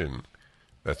Emancipation,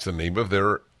 that's the name of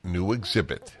their new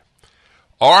exhibit,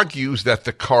 argues that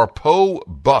the Carpeaux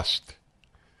bust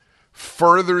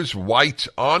furthers whites'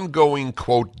 ongoing,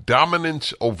 quote,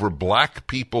 dominance over black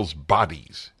people's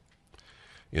bodies,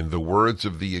 in the words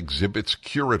of the exhibit's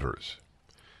curators.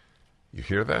 You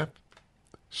hear that?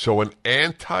 So an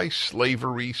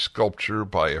anti-slavery sculpture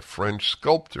by a French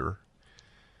sculptor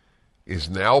is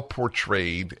now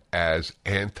portrayed as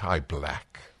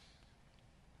anti-black.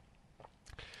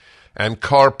 And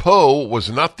Carpeaux was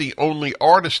not the only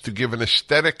artist to give an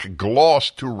aesthetic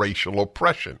gloss to racial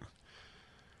oppression.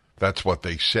 That's what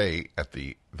they say at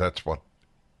the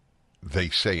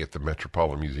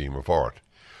Metropolitan Museum of Art.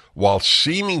 While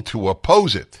seeming to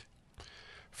oppose it,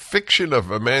 Fictions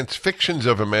of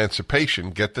Emancipation,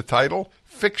 get the title?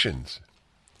 Fictions,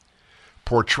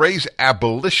 portrays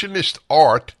abolitionist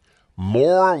art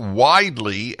more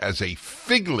widely as a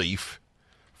fig leaf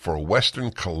for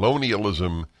Western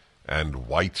colonialism and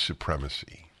white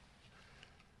supremacy.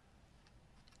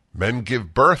 Men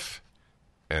give birth,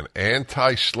 and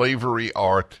anti-slavery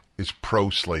art is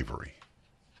pro-slavery.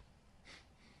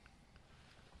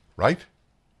 Right?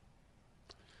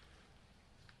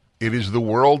 It is the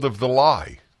world of the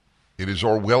lie. It is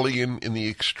Orwellian in the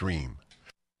extreme.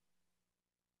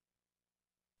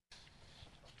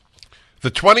 The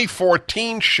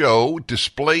 2014 show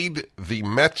displayed the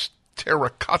Met's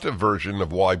terracotta version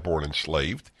of Why Born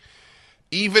Enslaved.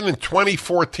 Even in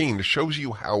 2014, it shows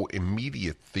you how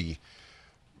immediate the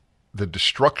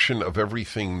destruction of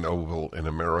everything noble in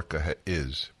America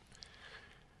is.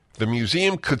 The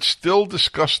museum could still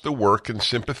discuss the work in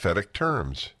sympathetic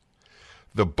terms.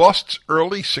 The bust's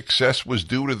early success was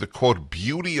due to the, quote,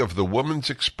 beauty of the woman's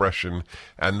expression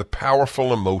and the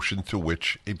powerful emotion to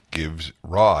which it gives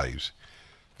rise.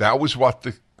 That was what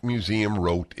the museum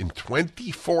wrote in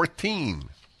 2014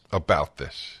 about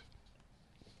this.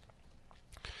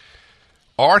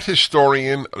 Art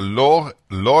historian Laure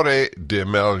de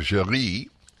Melgerie,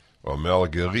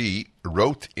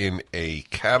 wrote in a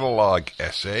catalog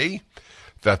essay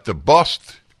that the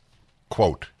bust,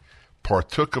 quote,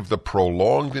 partook of the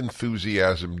prolonged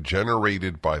enthusiasm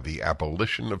generated by the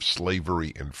abolition of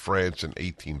slavery in France in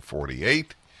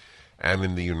 1848 and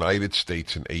in the United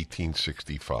States in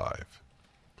 1865.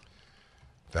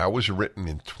 That was written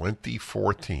in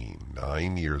 2014,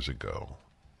 9 years ago,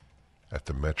 at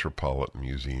the Metropolitan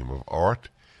Museum of Art,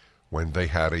 when they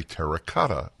had a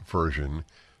terracotta version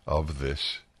of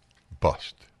this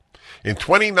bust. In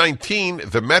 2019,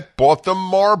 the Met bought the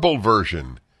marble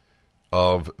version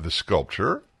of the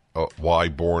sculpture, Why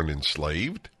Born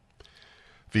Enslaved.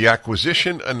 The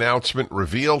acquisition announcement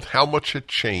revealed how much had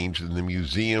changed in the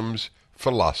museum's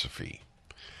philosophy.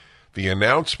 The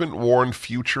announcement warned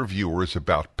future viewers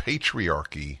about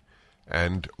patriarchy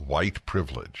and white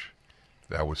privilege.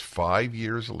 That was 5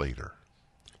 years later.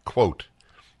 Quote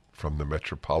from the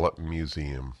Metropolitan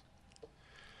Museum.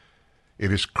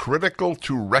 It is critical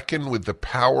to reckon with the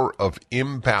power of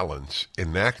imbalance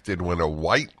enacted when a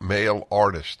white male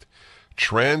artist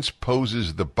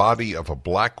transposes the body of a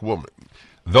black woman.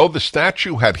 Though the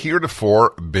statue had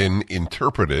heretofore been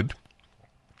interpreted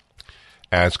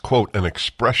as, quote, an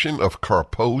expression of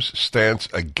Carpeau's stance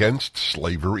against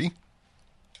slavery,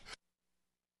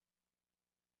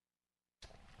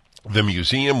 the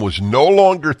museum was no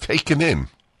longer taken in.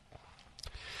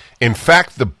 In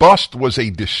fact, the bust was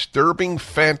a disturbing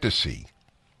fantasy.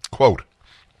 Quote,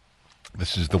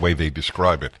 this is the way they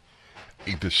describe it,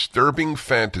 a disturbing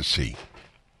fantasy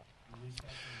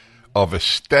of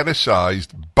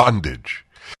aestheticized bondage,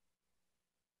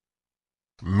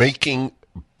 making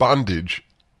bondage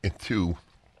into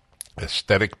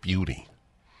aesthetic beauty.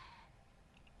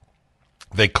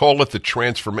 They call it the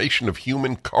transformation of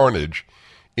human carnage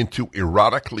into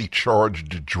erotically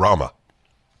charged drama.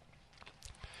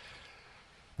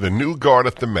 The new guard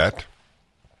at the Met,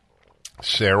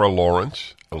 Sarah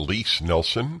Lawrence, Elise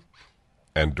Nelson,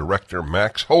 and director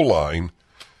Max Holine,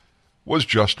 was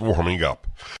just warming up.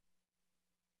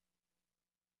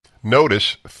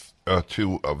 Notice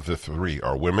two of the three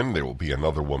are women. There will be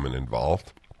another woman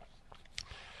involved.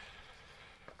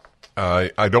 I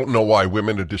don't know why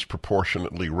women are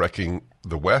disproportionately wrecking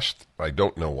the West. I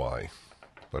don't know why,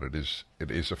 but it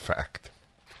is a fact.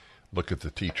 Look at the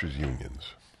teachers'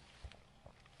 unions.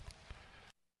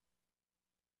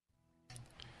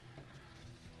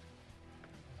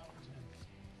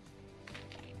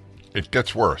 It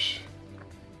gets worse.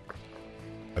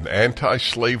 An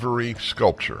anti-slavery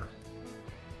sculpture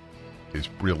is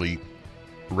really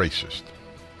racist.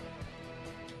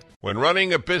 When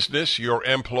running a business, your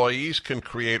employees can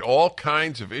create all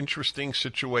kinds of interesting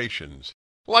situations,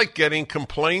 like getting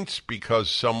complaints because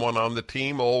someone on the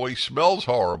team always smells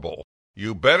horrible.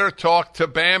 You better talk to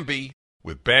Bambee.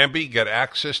 With Bambee, get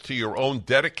access to your own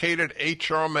dedicated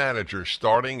HR manager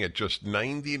starting at just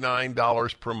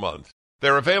 $99 per month.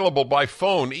 They're available by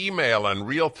phone, email, and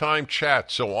real-time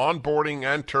chat, so onboarding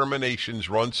and terminations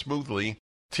run smoothly.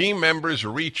 Team members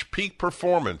reach peak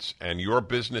performance, and your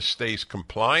business stays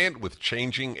compliant with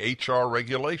changing HR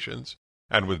regulations.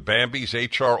 And with Bambee's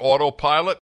HR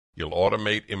Autopilot, you'll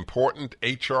automate important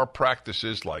HR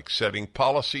practices like setting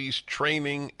policies,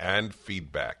 training, and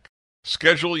feedback.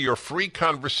 Schedule your free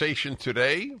conversation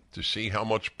today to see how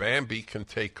much Bambee can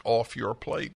take off your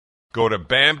plate. Go to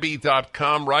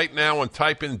Bambee.com right now and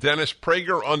type in Dennis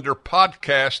Prager under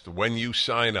podcast when you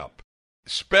sign up.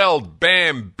 Spelled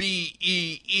Bambee.com,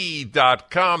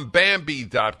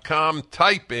 Bambee.com.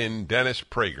 Type in Dennis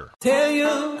Prager. Tell you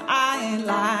I ain't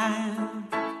lying.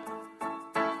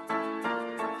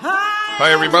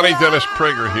 Hi, everybody. Dennis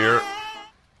Prager here.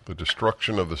 The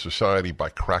destruction of the society by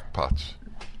crackpots.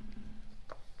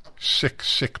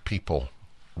 Sick people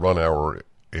run our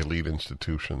elite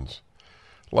institutions.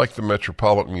 Like the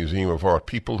Metropolitan Museum of Art,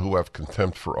 people who have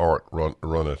contempt for art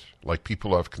run it. Like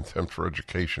people who have contempt for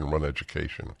education run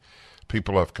education.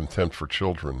 People who have contempt for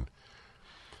children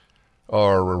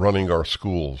are running our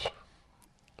schools.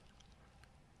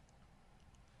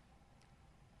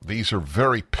 These are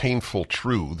very painful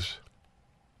truths,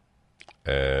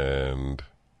 and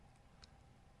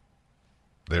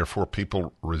therefore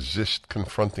people resist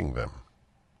confronting them.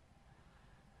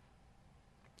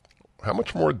 How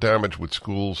much more damage would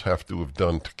schools have to have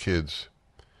done to kids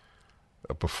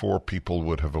before people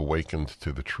would have awakened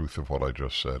to the truth of what I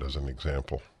just said, as an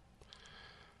example?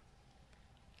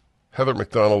 Heather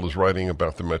McDonald is writing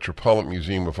about the Metropolitan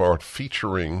Museum of Art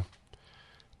featuring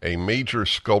a major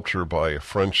sculpture by a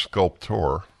French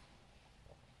sculptor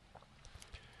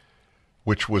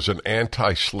which was an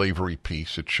anti-slavery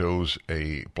piece. It shows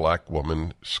a black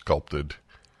woman sculpted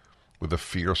with a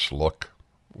fierce look,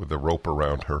 with a rope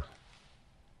around her.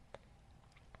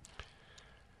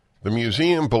 The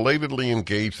museum belatedly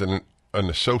engaged an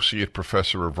associate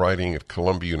professor of writing at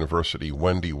Columbia University,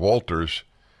 Wendy Walters,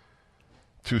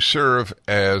 to serve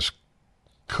as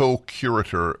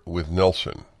co-curator with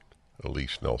Nelson,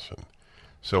 Elise Nelson.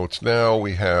 So it's now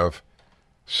we have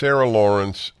Sarah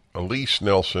Lawrence, Elise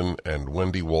Nelson, and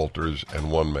Wendy Walters,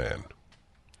 and one man,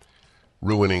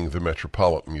 ruining the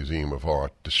Metropolitan Museum of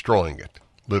Art, destroying it,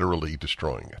 literally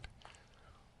destroying it.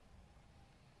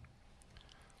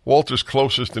 Walters'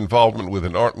 closest involvement with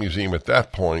an art museum at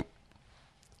that point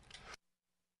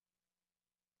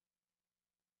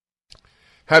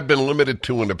had been limited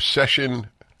to an obsession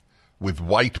with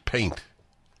white paint.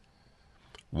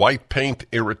 White paint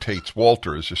irritates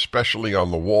Walters, especially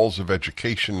on the walls of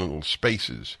educational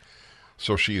spaces,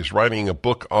 so she is writing a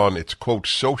book on its, quote,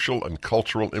 social and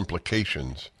cultural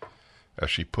implications, as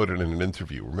she put it in an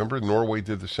interview. Remember, Norway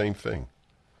did the same thing.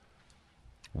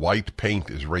 White paint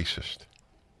is racist.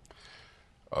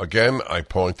 Again, I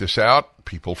point this out.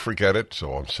 People forget it,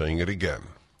 so I'm saying it again.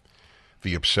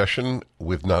 The obsession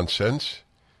with nonsense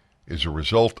is a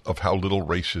result of how little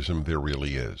racism there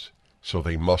really is. So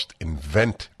they must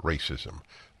invent racism,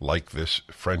 like this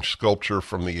French sculpture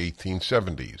from the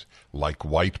 1870s, like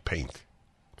white paint.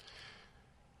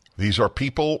 These are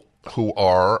people who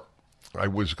are, I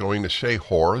was going to say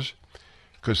whores,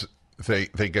 because they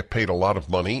get paid a lot of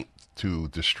money to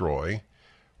destroy,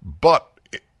 but,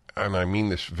 and I mean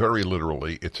this very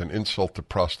literally, it's an insult to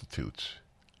prostitutes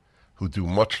who do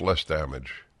much less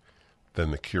damage than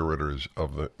the curators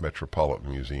of the Metropolitan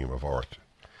Museum of Art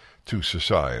to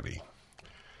society.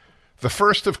 The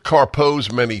first of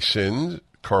Carpeau's many sins,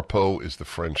 Carpeau is the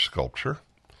French sculptor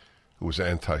who was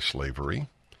anti-slavery,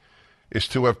 is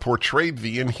to have portrayed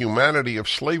the inhumanity of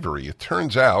slavery. It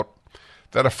turns out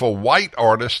that if a white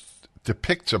artist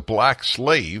depicts a black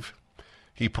slave,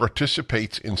 he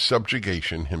participates in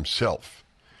subjugation himself.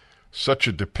 Such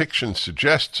a depiction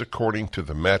suggests, according to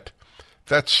the Met,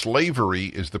 that slavery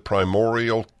is the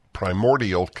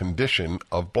primordial condition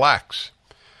of blacks.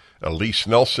 Elise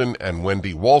Nelson and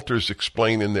Wendy Walters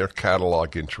explain in their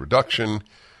catalog introduction,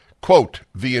 quote,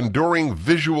 the enduring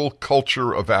visual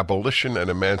culture of abolition and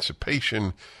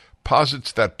emancipation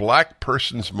posits that black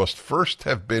persons must first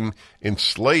have been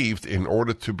enslaved in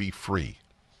order to be free.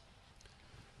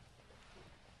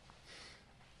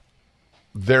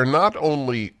 They're not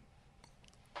only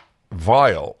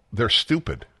vile, they're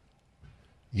stupid.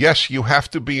 Yes, you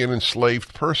have to be an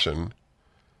enslaved person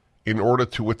in order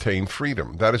to attain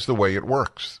freedom. That is the way it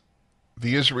works.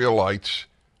 The Israelites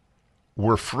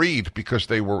were freed because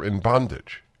they were in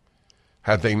bondage.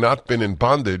 Had they not been in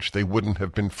bondage, they wouldn't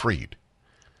have been freed.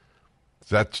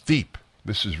 That's deep.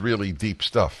 This is really deep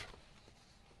stuff.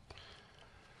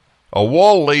 A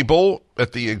wall label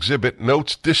at the exhibit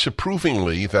notes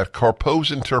disapprovingly that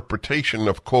Carpeau's interpretation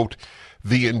of, quote,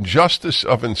 the injustice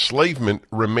of enslavement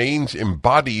remains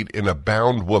embodied in a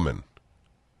bound woman.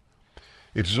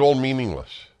 It is all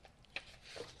meaningless.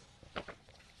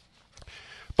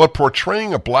 But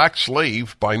portraying a black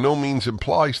slave by no means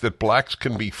implies that blacks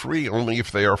can be free only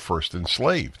if they are first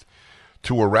enslaved.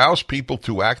 To arouse people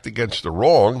to act against the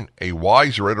wrong, a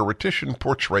wise rhetorician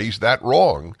portrays that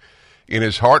wrong in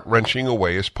as heart-wrenching a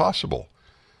way as possible.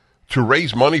 To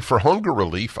raise money for hunger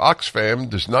relief, Oxfam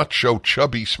does not show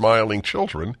chubby, smiling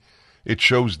children. It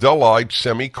shows dull-eyed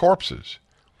semi-corpses.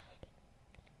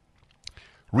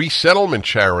 Resettlement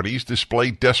charities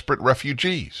display desperate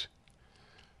refugees.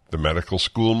 The medical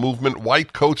school movement,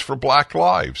 White Coats for Black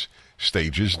Lives,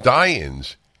 stages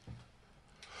die-ins,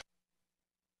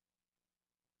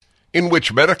 in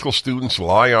which medical students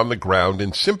lie on the ground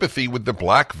in sympathy with the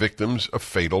black victims of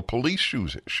fatal police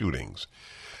shootings.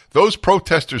 Those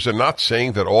protesters are not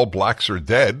saying that all blacks are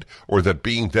dead or that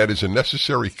being dead is a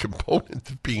necessary component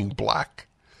of being black.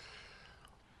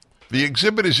 The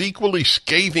exhibit is equally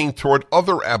scathing toward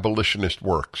other abolitionist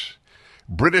works.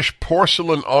 British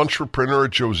porcelain entrepreneur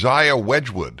Josiah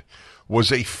Wedgwood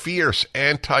was a fierce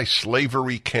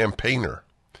anti-slavery campaigner.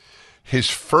 His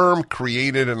firm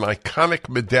created an iconic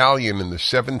medallion in the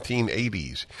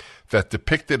 1780s that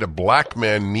depicted a black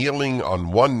man kneeling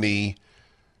on one knee,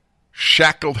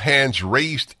 shackled hands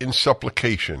raised in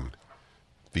supplication.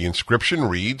 The inscription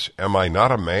reads, "Am I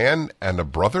not a man and a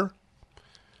brother?"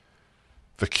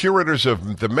 The curators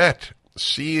of the Met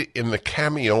see in the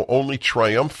cameo only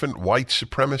triumphant white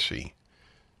supremacy.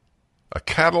 A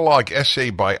catalog essay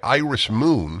by Iris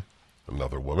Moon,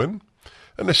 another woman,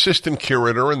 an assistant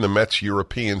curator in the Met's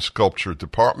European Sculpture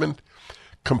Department,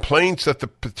 complains that the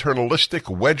paternalistic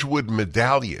Wedgwood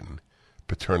medallion,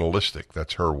 paternalistic,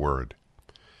 that's her word,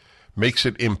 makes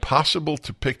it impossible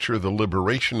to picture the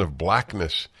liberation of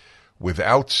blackness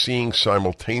without seeing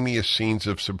simultaneous scenes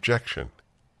of subjection.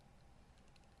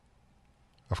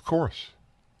 Of course.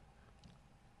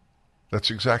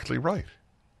 That's exactly right.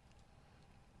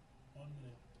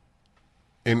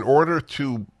 In order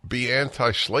to be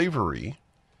anti-slavery,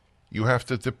 you have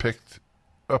to depict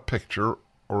a picture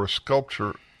or a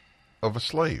sculpture of a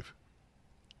slave.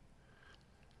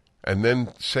 And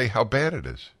then say how bad it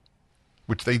is,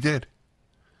 which they did.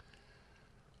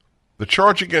 The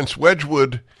charge against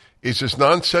Wedgwood is as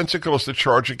nonsensical as the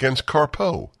charge against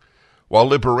Carpeaux. While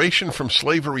liberation from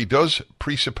slavery does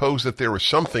presuppose that there is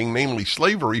something, namely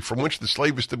slavery, from which the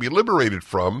slave is to be liberated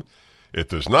from, it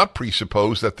does not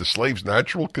presuppose that the slave's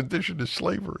natural condition is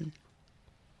slavery.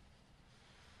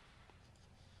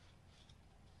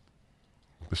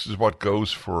 This is what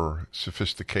goes for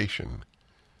sophistication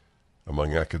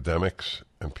among academics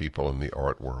and people in the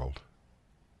art world.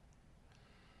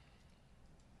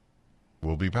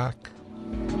 We'll be back.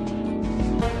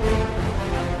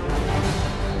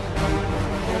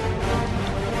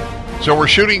 So we're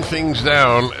shooting things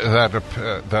down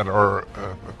that are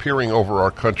appearing over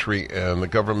our country, and the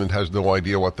government has no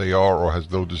idea what they are or has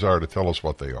no desire to tell us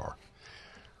what they are.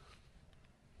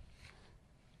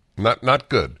 Not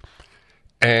good.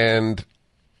 And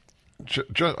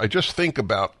I just think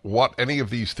about what any of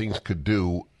these things could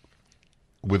do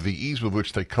with the ease with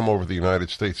which they come over the United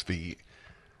States,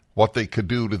 what they could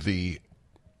do to the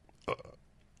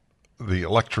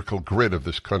electrical grid of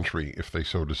this country if they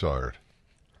so desired.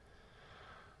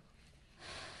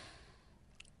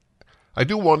 I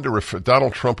do wonder if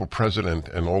Donald Trump were president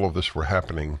and all of this were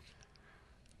happening,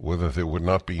 whether there would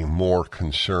not be more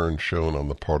concern shown on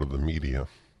the part of the media.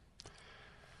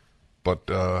 But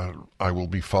I will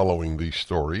be following these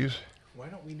stories. Why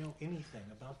don't we know anything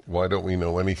about them? Why don't we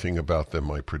know anything about them,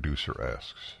 my producer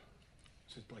asks.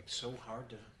 Is it like so hard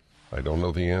to... I don't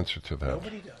know the answer to that.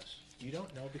 Nobody does. You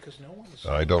don't know because no one is...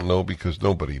 I don't know because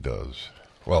nobody does.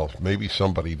 Well, maybe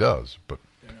somebody does, but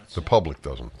the public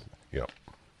doesn't. Yep.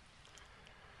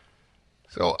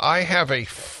 So I have a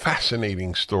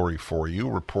fascinating story for you,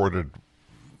 reported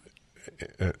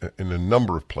in a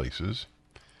number of places,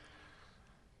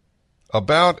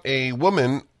 about a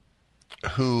woman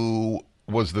who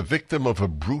was the victim of a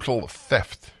brutal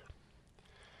theft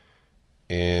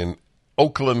in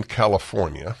Oakland,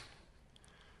 California,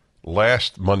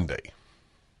 last Monday.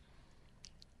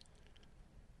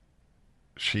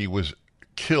 She was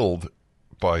killed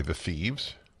by the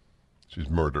thieves. She's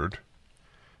murdered,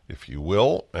 if you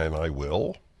will, and I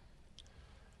will.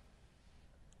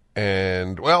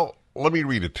 And, well, let me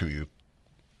read it to you.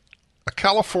 A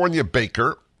California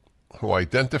baker who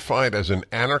identified as an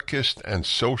anarchist and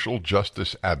social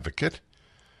justice advocate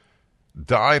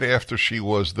died after she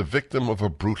was the victim of a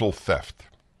brutal theft.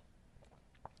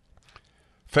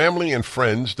 Family and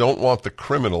friends don't want the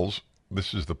criminals.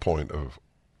 This is the point of,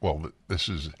 well, this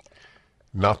is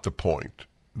not the point.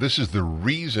 This is the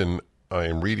reason I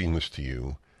am reading this to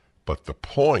you, but the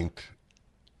point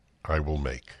I will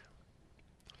make.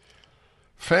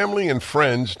 Family and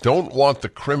friends don't want the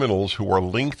criminals who are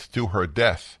linked to her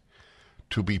death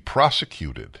to be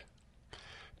prosecuted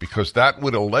because that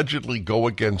would allegedly go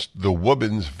against the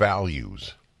woman's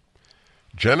values.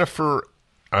 Jennifer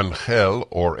Angel,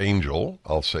 or Angel,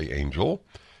 I'll say Angel,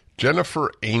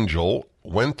 Jennifer Angel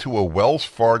went to a Wells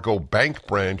Fargo bank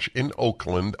branch in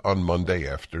Oakland on Monday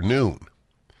afternoon.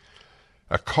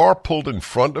 A car pulled in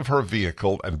front of her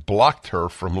vehicle and blocked her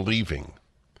from leaving.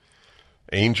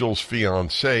 Angel's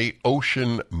fiancé,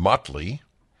 Ocean Motley,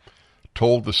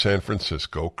 told the San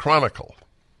Francisco Chronicle.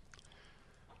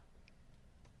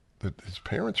 Did his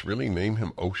parents really name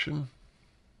him Ocean?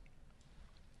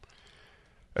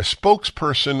 A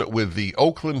spokesperson with the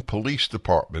Oakland Police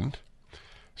Department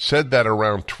said that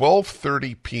around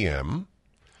 12:30 p.m.,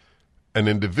 an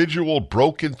individual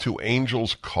broke into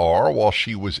Angel's car while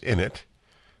she was in it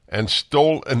and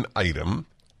stole an item,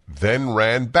 then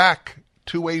ran back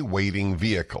to a waiting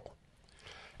vehicle.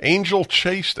 Angel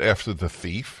chased after the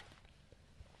thief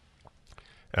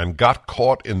and got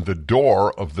caught in the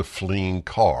door of the fleeing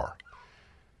car.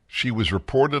 She was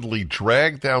reportedly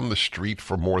dragged down the street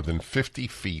for more than 50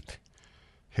 feet,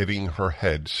 hitting her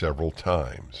head several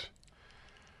times.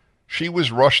 She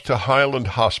was rushed to Highland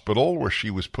Hospital, where she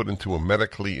was put into a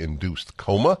medically induced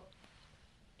coma.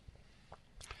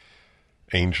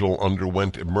 Angel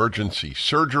underwent emergency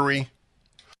surgery,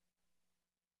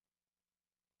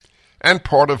 and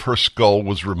part of her skull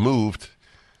was removed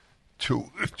to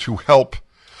help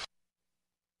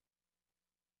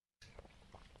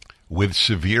with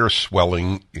severe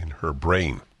swelling in her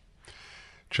brain.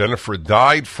 Jennifer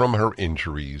died from her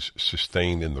injuries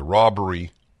sustained in the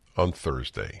robbery on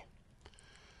Thursday.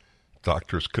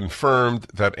 Doctors confirmed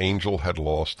that Angel had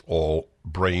lost all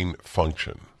brain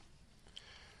function.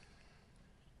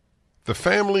 The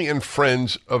family and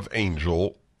friends of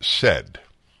Angel said,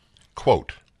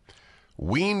 quote,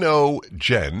 "We know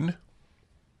Jen."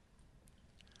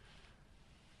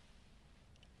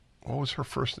 What was her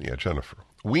first name? Yeah, Jennifer.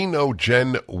 "We know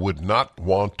Jen would not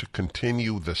want to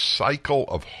continue the cycle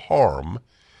of harm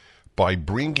by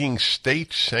bringing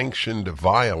state-sanctioned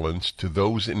violence to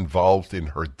those involved in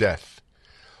her death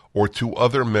or to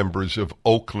other members of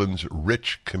Oakland's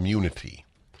rich community.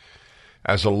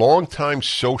 As a longtime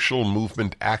social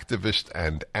movement activist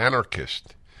and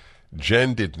anarchist,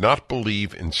 Jen did not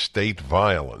believe in state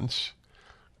violence,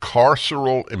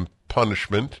 carceral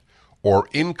punishment, or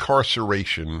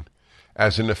incarceration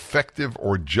as an effective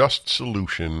or just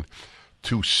solution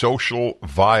to social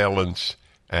violence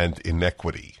and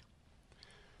inequity."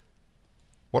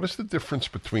 What is the difference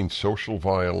between social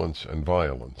violence and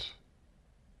violence?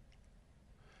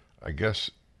 I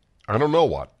don't know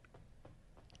what.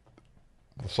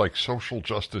 It's like social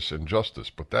justice and justice,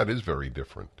 but that is very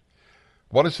different.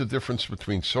 What is the difference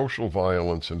between social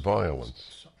violence and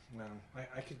violence? No,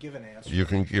 I could give an answer. You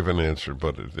can give an answer,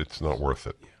 but it's not worth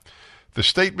it. Yeah. The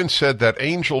statement said that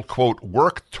Angel, quote,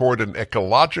 "worked toward an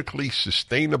ecologically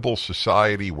sustainable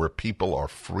society where people are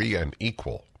free and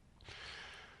equal,"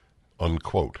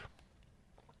 unquote.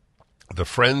 The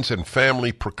friends and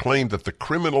family proclaimed that the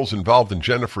criminals involved in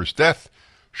Jennifer's death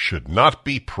should not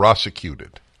be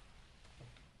prosecuted.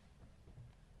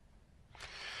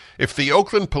 If the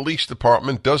Oakland Police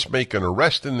Department does make an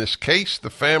arrest in this case, the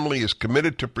family is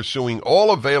committed to pursuing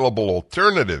all available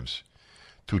alternatives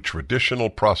to traditional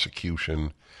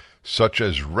prosecution, such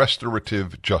as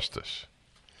restorative justice.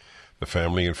 The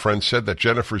family and friends said that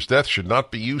Jennifer's death should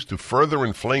not be used to further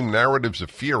inflame narratives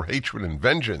of fear, hatred, and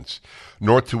vengeance,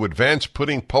 nor to advance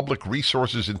putting public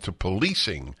resources into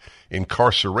policing,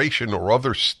 incarceration, or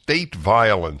other state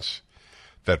violence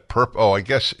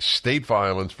state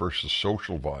violence versus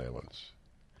social violence.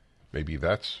 Maybe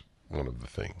that's one of the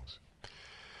things.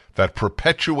 That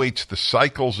perpetuates the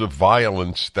cycles of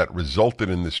violence that resulted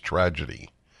in this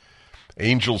tragedy.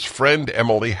 Angel's friend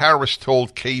Emily Harris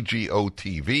told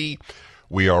KGO-TV,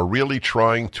 "We are really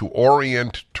trying to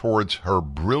orient towards her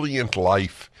brilliant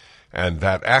life and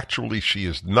that actually she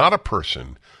is not a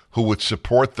person who would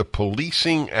support the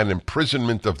policing and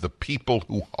imprisonment of the people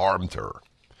who harmed her.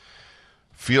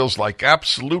 Feels like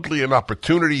absolutely an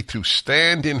opportunity to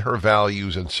stand in her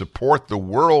values and support the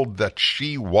world that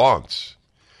she wants,"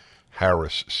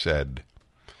 Harris said,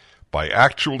 "by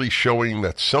actually showing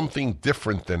that something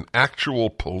different than actual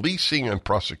policing and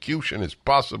prosecution is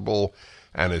possible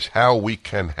and is how we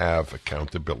can have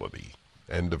accountability."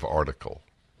 End of article.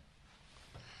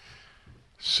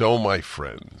 So, my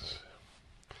friends,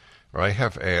 I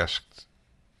have asked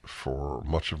for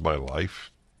much of my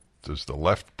life, does the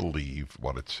left believe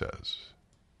what it says?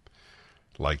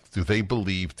 Like, do they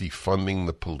believe defunding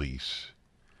the police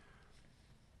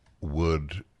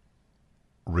would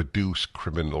reduce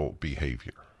criminal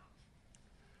behavior?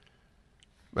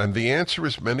 And the answer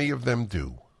is many of them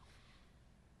do.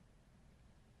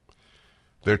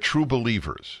 They're true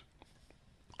believers.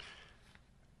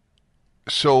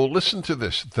 So listen to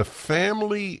this. The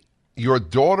family, your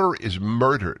daughter is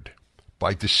murdered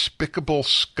by despicable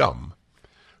scum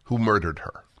who murdered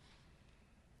her.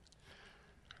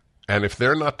 And if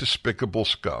they're not despicable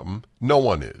scum, no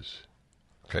one is.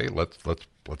 Okay, let's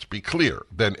be clear.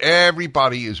 Then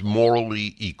everybody is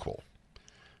morally equal.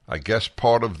 I guess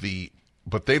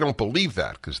but they don't believe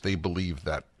that because they believe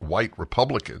that white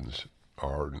Republicans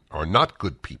are not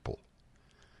good people.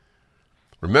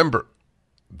 Remember,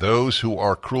 those who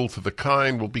are cruel to the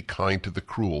kind will be kind to the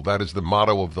cruel. That is the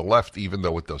motto of the left, even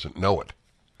though it doesn't know it.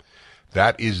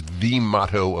 That is the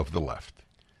motto of the left.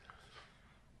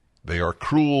 They are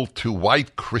cruel to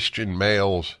white Christian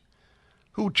males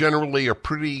who generally are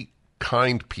pretty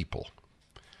kind people.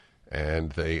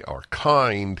 And they are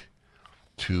kind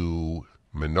to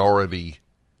minority,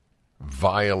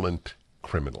 violent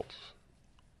criminals.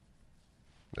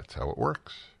 That's how it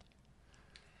works.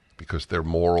 Because their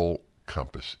moral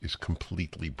compass is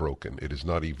completely broken. It is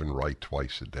not even right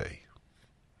twice a day.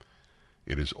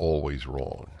 It is always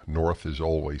wrong. North is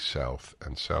always south,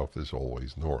 and south is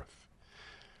always north.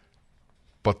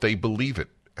 But they believe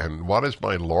it. And what is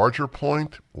my larger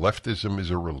point? Leftism is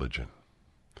a religion.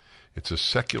 It's a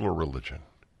secular religion.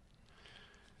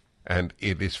 And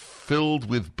it is filled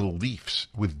with beliefs,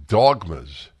 with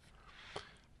dogmas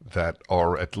that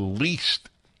are at least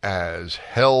as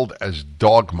held as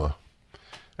dogma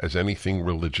as anything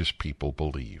religious people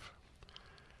believe.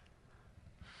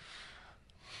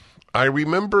 I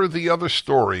remember the other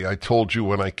story I told you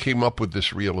when I came up with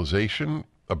this realization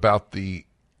about the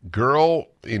girl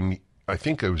in, I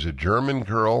think it was a German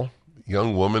girl,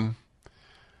 young woman,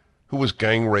 who was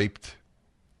gang raped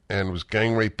and was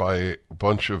gang raped by a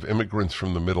bunch of immigrants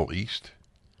from the Middle East.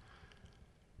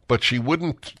 But she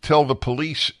wouldn't tell the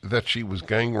police that she was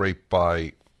gang raped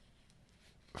by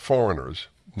foreigners,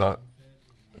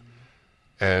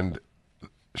 and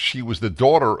she was the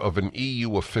daughter of an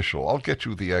EU official. I'll get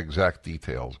you the exact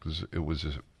details because it was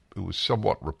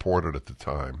somewhat reported at the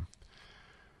time.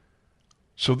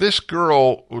 So this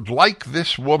girl, like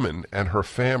this woman and her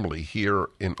family here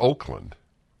in Oakland,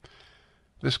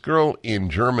 this girl in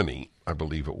Germany, I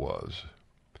believe it was,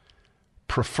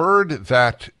 preferred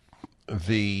that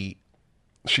she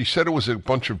said it was a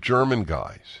bunch of German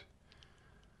guys.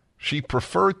 She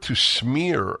preferred to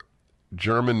smear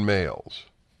German males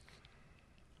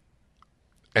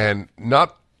and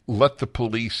not let the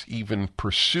police even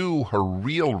pursue her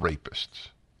real rapists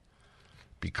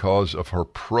because of her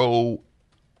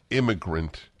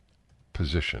pro-immigrant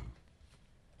position.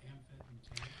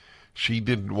 She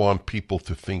didn't want people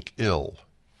to think ill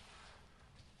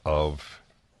of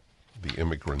the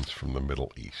immigrants from the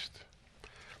Middle East.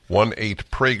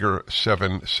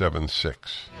 1-8-PRAGER-776.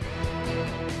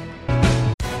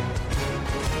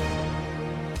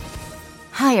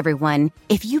 Hi, everyone.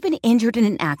 If you've been injured in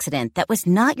an accident that was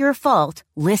not your fault,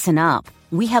 listen up.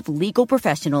 We have legal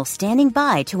professionals standing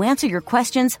by to answer your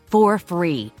questions for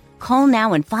free. Call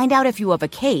now and find out if you have a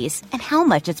case and how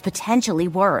much it's potentially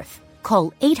worth.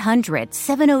 Call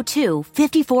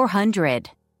 800-702-5400.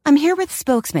 I'm here with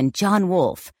spokesman John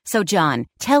Wolf. So, John,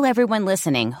 tell everyone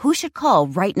listening who should call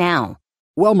right now.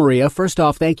 Well, Maria, first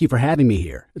off, thank you for having me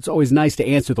here. It's always nice to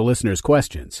answer the listeners'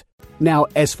 questions. Now,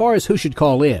 as far as who should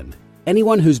call in,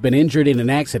 anyone who's been injured in an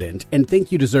accident and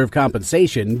think you deserve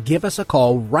compensation, give us a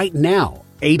call right now.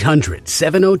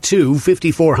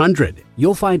 800-702-5400.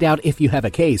 You'll find out if you have a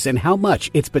case and how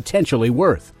much it's potentially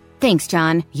worth. Thanks,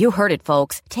 John. You heard it,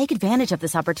 folks. Take advantage of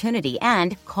this opportunity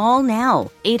and call now.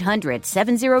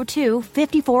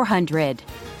 800-702-5400.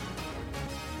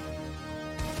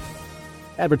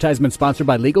 Advertisement sponsored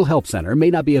by Legal Help Center. May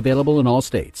not be available in all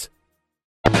states.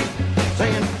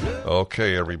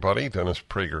 Okay, everybody. Dennis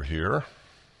Prager here.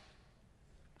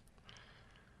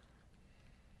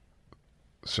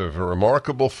 It's a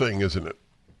remarkable thing, isn't it?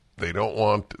 They don't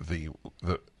want the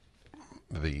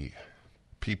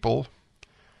people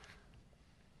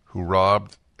who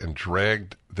robbed and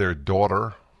dragged their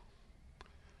daughter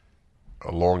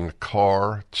along the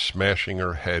car, smashing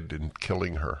her head and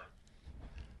killing her.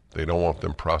 They don't want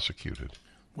them prosecuted.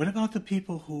 What about the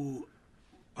people who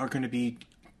are going to be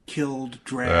killed,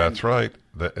 dragged? That's right.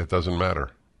 It doesn't matter.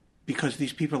 Because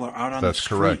these people are out on the street. That's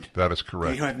correct. That is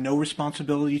correct. They have no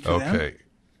responsibility to them? Okay.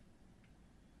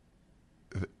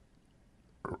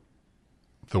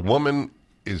 The woman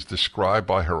is described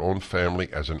by her own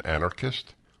family as an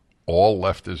anarchist. All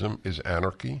leftism is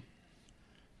anarchy.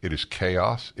 It is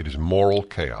chaos. It is moral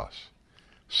chaos.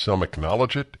 Some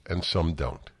acknowledge it and some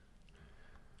don't.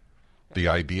 The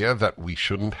idea that we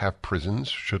shouldn't have prisons,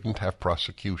 shouldn't have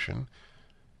prosecution,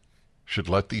 should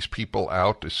let these people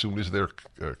out as soon as they're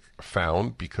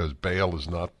found because bail is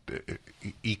not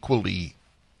equally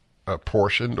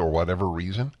apportioned or whatever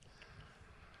reason.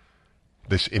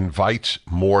 This invites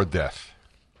more death.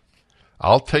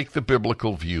 I'll take the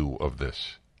biblical view of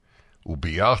this.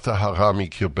 Ubiata harami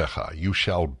kirbecha. You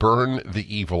shall burn the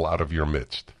evil out of your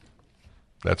midst.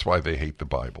 That's why they hate the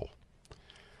Bible.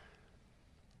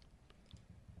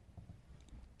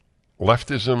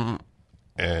 Leftism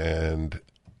and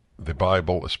the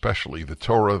Bible, especially the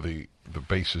Torah, the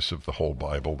basis of the whole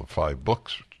Bible, the 5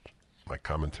 books, my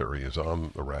commentary is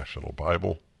on the Rational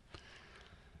Bible,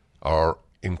 are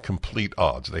in complete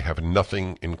odds. They have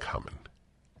nothing in common.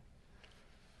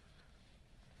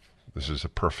 This is a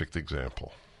perfect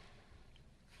example.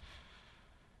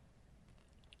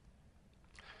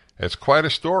 It's quite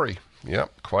a story.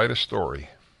 Yep, quite a story.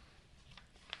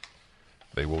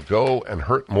 They will go and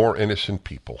hurt more innocent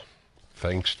people,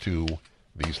 thanks to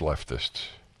these leftists.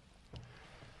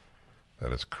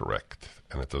 That is correct,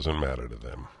 and it doesn't matter to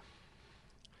them.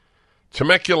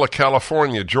 Temecula,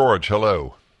 California. George,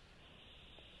 hello.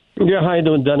 Yeah, how you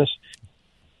doing, Dennis?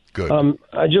 Good.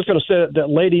 I just got to say that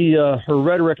lady, her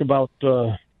rhetoric about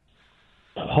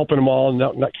helping them all and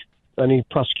not any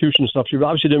prosecution and stuff, she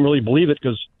obviously didn't really believe it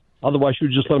because otherwise she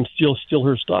would just let them steal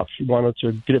her stuff. She wanted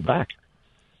to get it back.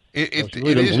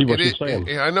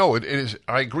 I know it is.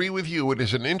 I agree with you. It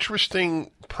is an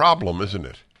interesting problem, isn't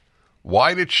it?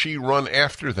 Why did she run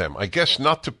after them? I guess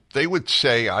not to. They would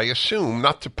say, I assume,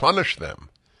 not to punish them,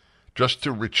 just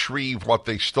to retrieve what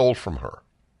they stole from her.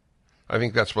 I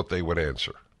think that's what they would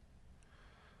answer.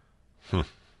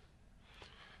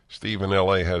 Steve in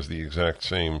L.A. has the exact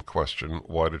same question.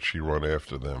 Why did she run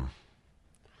after them?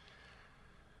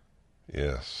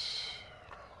 Yes.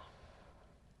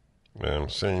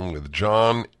 And same with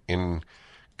John in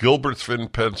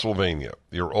Gilbertsville, Pennsylvania.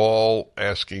 You're all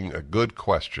asking a good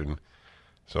question,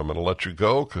 so I'm going to let you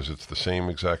go because it's the same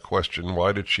exact question.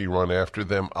 Why did she run after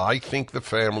them? I think the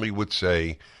family would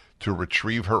say to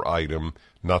retrieve her item,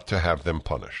 not to have them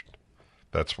punished.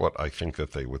 That's what I think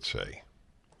that they would say.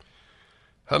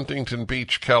 Huntington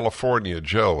Beach, California.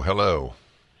 Joe, hello.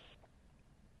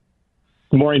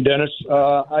 Good morning, Dennis.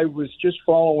 I was just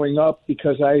following up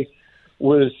because I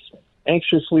was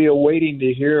anxiously awaiting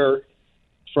to hear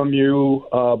from you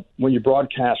when you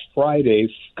broadcast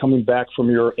Friday, coming back from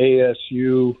your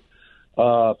ASU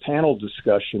panel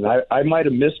discussion. I might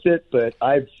have missed it, but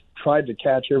I've tried to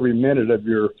catch every minute of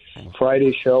your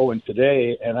Friday show and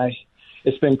today, and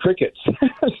it's been crickets.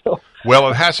 Well,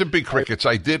 it hasn't been crickets.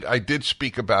 I did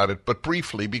speak about it, but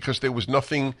briefly, because there was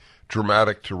nothing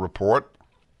dramatic to report.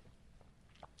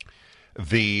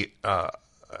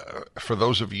 For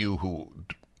those of you who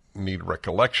need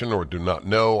recollection or do not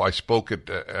know, I spoke at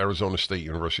Arizona State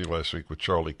University last week with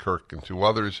Charlie Kirk and two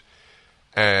others,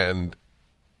 and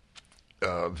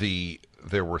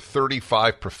there were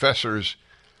 35 professors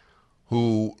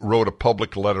who wrote a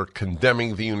public letter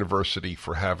condemning the university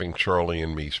for having Charlie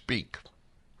and me speak.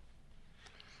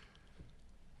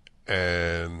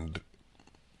 And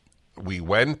we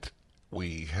went,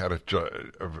 we had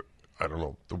I don't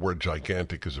know, the word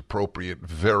gigantic is appropriate,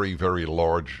 very, very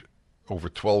large, over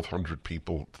 1,200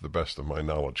 people, to the best of my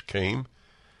knowledge, came.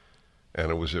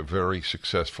 And it was a very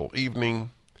successful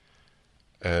evening.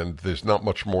 And there's not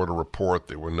much more to report.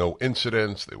 There were no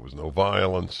incidents. There was no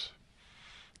violence.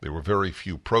 There were very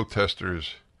few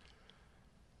protesters.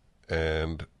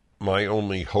 And my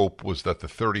only hope was that the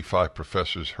 35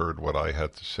 professors heard what I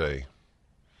had to say.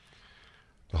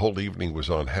 The whole evening was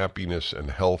on happiness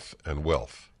and health and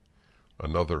wealth.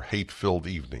 Another hate-filled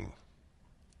evening.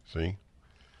 See?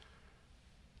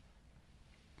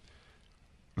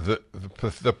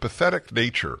 The pathetic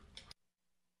nature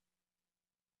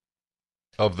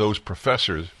of those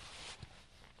professors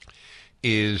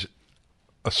is,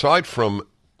 aside from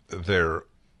their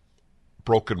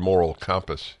broken moral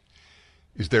compass,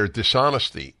 is their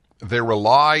dishonesty. They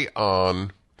rely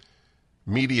on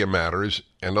Media Matters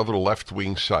and other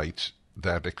left-wing sites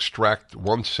that extract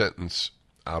one sentence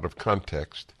out of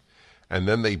context, and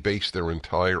then they base their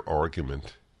entire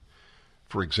argument.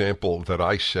 For example, that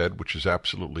I said, which is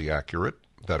absolutely accurate,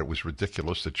 that it was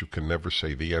ridiculous that you can never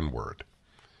say the N-word,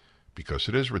 because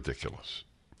it is ridiculous.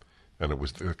 And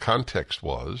the context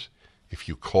was, if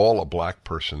you call a black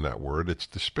person that word, it's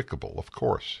despicable, of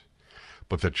course.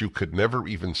 But that you could never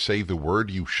even say the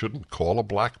word you shouldn't call a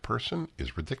black person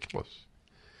is ridiculous.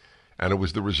 And it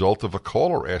was the result of a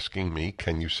caller asking me,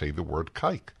 can you say the word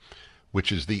kike,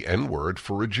 which is the N-word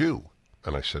for a Jew?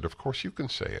 And I said, of course you can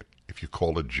say it. If you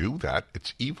call a Jew that,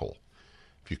 it's evil.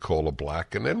 If you call a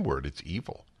black an N-word, it's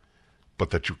evil. But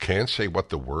that you can't say what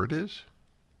the word is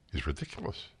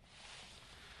ridiculous.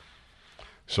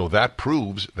 So that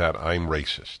proves that I'm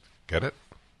racist. Get it?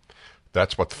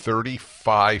 That's what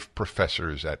 35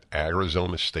 professors at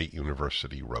Arizona State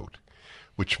University wrote,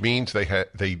 which means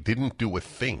they didn't do a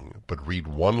thing but read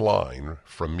one line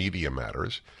from Media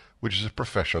Matters, which is a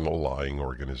professional lying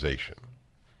organization.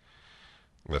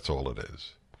 That's all it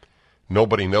is.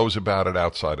 Nobody knows about it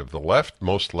outside of the left.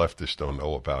 Most leftists don't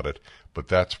know about it, but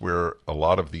that's where a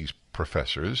lot of these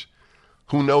professors,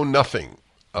 who know nothing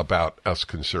about us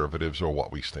conservatives or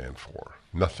what we stand for,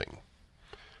 nothing,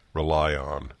 rely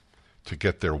on to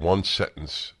get their one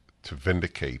sentence to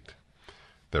vindicate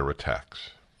their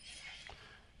attacks.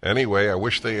 Anyway, I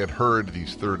wish they had heard,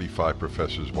 these 35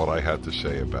 professors, what I had to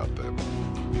say about them.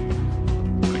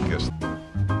 I guess.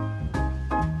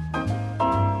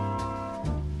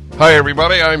 Hi,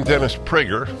 everybody. I'm Dennis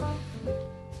Prager.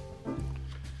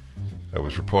 I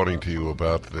was reporting to you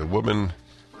about the woman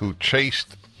who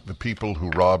chased the people who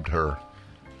robbed her,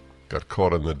 got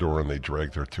caught in the door, and they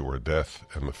dragged her to her death.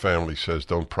 And the family says,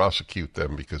 don't prosecute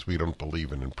them because we don't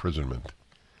believe in imprisonment.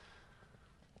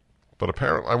 But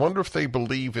apparently, I wonder if they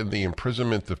believe in the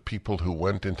imprisonment of people who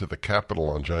went into the Capitol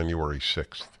on January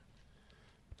 6th.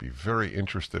 I'd be very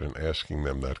interested in asking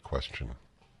them that question.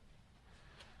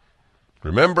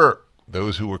 Remember,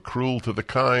 Those who are cruel to the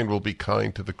kind will be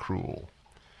kind to the cruel.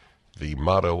 The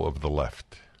motto of the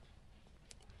left.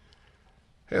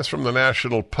 As from the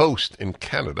National Post in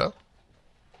Canada,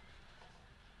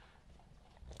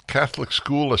 Catholic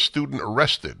school, a student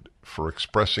arrested for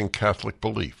expressing Catholic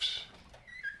beliefs.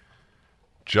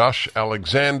 Josh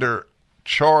Alexander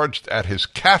charged at his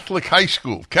Catholic high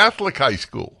school,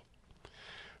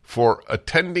 for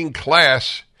attending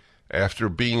class after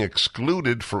being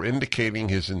excluded for indicating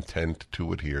his intent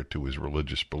to adhere to his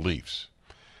religious beliefs.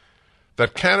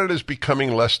 That Canada is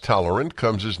becoming less tolerant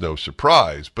comes as no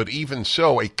surprise, but even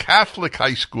so, a Catholic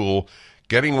high school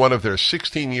getting one of their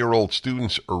 16-year-old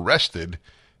students arrested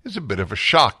is a bit of a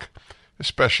shock,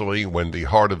 especially when the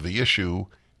heart of the issue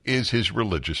is his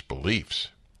religious beliefs.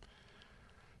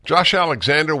 Josh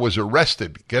Alexander was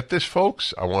arrested. Get this,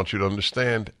 folks? I want you to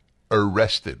understand,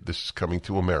 arrested. This is coming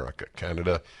to America.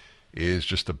 Canada is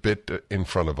just a bit in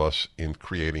front of us in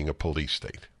creating a police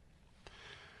state,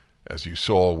 as you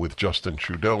saw with Justin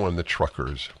Trudeau and the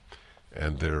truckers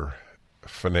and their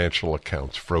financial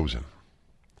accounts frozen.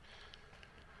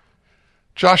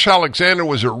 Josh Alexander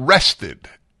was arrested,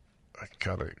 I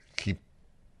gotta keep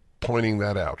pointing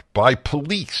that out, by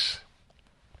police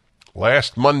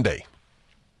last Monday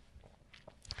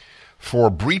for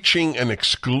breaching an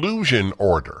exclusion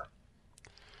order.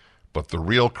 But the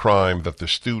real crime that the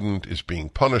student is being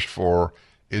punished for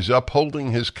is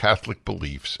upholding his Catholic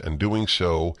beliefs and doing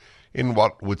so in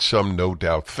what would some no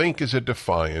doubt think is a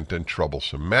defiant and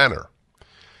troublesome manner.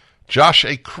 Josh,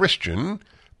 a Christian,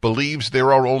 believes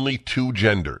there are only two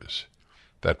genders,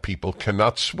 that people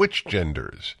cannot switch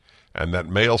genders, and that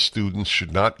male students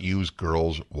should not use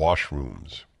girls'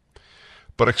 washrooms.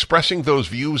 But expressing those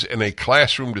views in a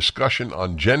classroom discussion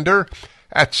on gender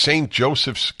at St.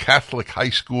 Joseph's Catholic High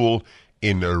School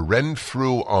in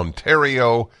Renfrew,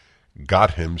 Ontario,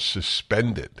 got him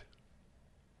suspended.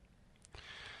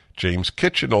 James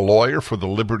Kitchen, a lawyer for the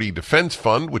Liberty Defense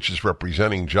Fund, which is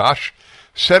representing Josh,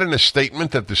 said in a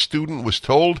statement that the student was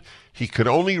told he could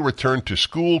only return to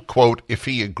school, quote, if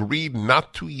he agreed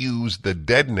not to use the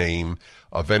dead name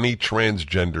of any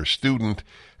transgender student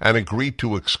and agreed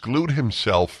to exclude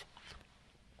himself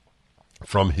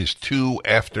from his 2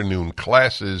 afternoon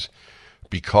classes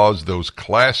because those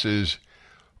classes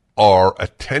are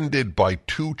attended by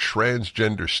 2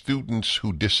 transgender students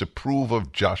who disapprove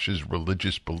of Josh's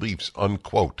religious beliefs,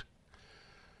 unquote.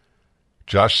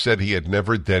 Josh said he had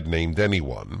never dead-named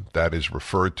anyone, that is,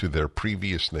 referred to their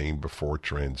previous name before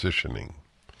transitioning.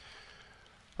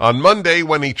 On Monday,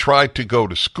 when he tried to go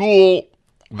to school,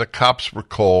 the cops were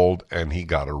called and he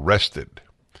got arrested.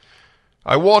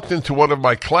 I walked into one of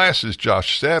my classes,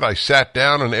 Josh said. I sat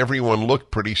down and everyone looked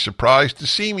pretty surprised to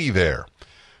see me there.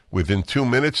 Within 2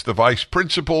 minutes, the vice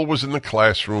principal was in the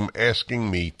classroom asking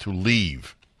me to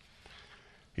leave.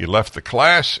 He left the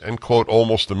class and, quote,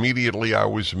 almost immediately I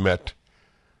was met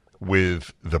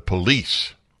with the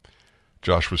police.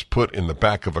 Josh was put in the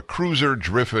back of a cruiser,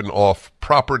 driven off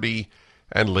property,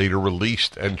 and later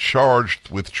released and charged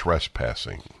with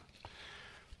trespassing.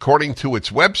 According to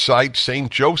its website, St.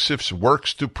 Joseph's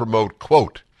works to promote,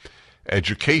 quote,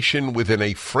 education within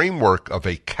a framework of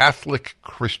a Catholic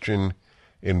Christian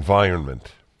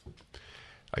environment.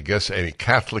 I guess a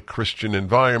Catholic Christian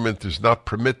environment does not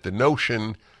permit the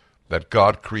notion that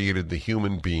God created the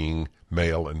human being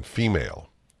male and female.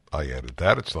 I added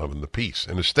that. It's not in the piece.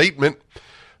 In a statement,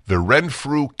 the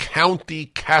Renfrew County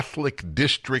Catholic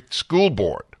District School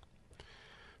Board,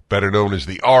 better known as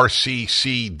the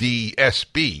RCCDSB,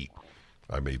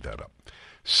 I made that up,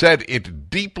 said it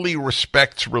deeply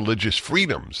respects religious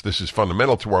freedoms. This is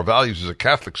fundamental to our values as a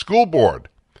Catholic school board.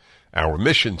 Our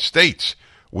mission states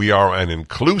we are an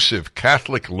inclusive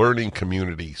Catholic learning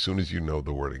community. As soon as you know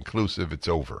the word inclusive, it's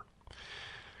over.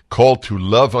 Called to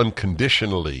love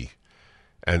unconditionally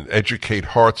and educate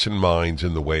hearts and minds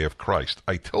in the way of Christ.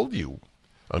 I told you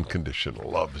unconditional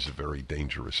love is a very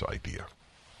dangerous idea.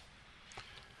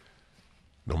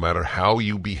 No matter how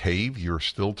you behave, you're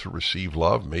still to receive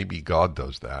love. Maybe God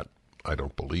does that. I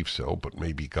don't believe so, but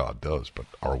maybe God does. But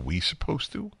are we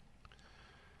supposed to?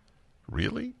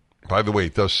 Really? By the way,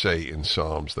 it does say in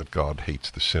Psalms that God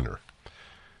hates the sinner.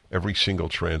 Every single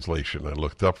translation I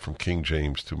looked up from King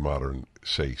James to modern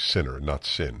say sinner, not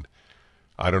sin.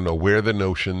 I don't know where the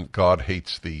notion God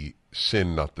hates the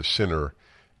sin, not the sinner,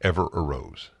 ever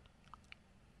arose.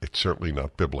 It's certainly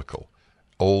not biblical,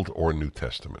 Old or New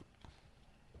Testament.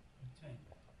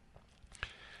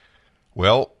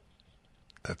 Well,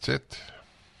 that's it.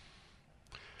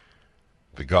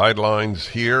 The guidelines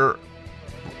here,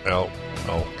 I'll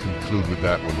conclude with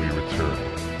that when we return.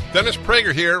 Dennis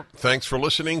Prager here. Thanks for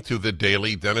listening to the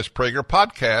Daily Dennis Prager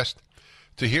Podcast.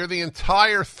 To hear the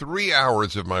entire 3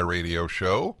 hours of my radio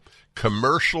show,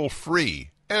 commercial-free,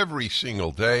 every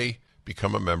single day,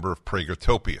 become a member of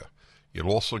Pragertopia. You'll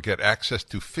also get access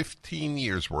to 15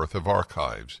 years' worth of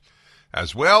archives,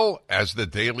 as well as the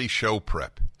daily show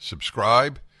prep.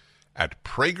 Subscribe at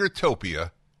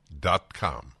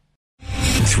Pragertopia.com.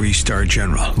 3-star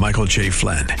General Michael J.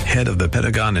 Flynn, head of the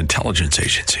Pentagon Intelligence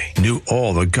Agency, knew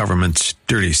all the government's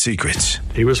dirty secrets.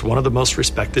 He was one of the most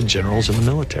respected generals in the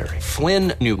military.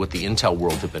 Flynn knew what the intel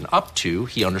world had been up to.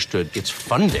 He understood its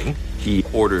funding. He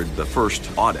ordered the first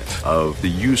audit of the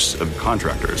use of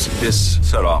contractors. This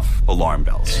set off alarm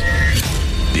bells.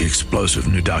 The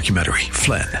explosive new documentary,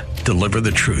 Flynn, Deliver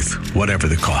the Truth, Whatever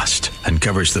the Cost,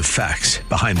 uncovers the facts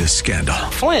behind this scandal.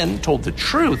 Flynn told the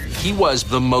truth. He was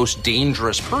the most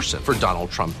dangerous person for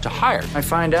Donald Trump to hire. I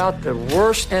find out the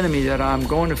worst enemy that I'm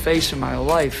going to face in my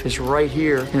life is right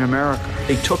here in America.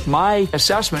 They took my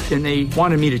assessment and they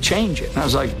wanted me to change it. And I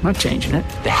was like, I'm not changing it.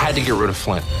 They had to get rid of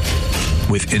Flynn.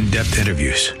 With in-depth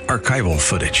interviews, archival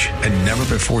footage, and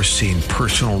never-before-seen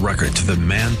personal records of the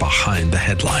man behind the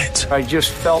headlines. I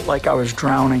just felt like I was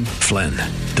drowning. Flynn,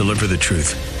 Deliver the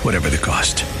Truth, Whatever the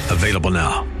Cost. Available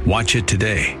now. Watch it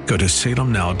today. Go to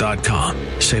salemnow.com.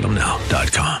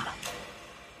 salemnow.com.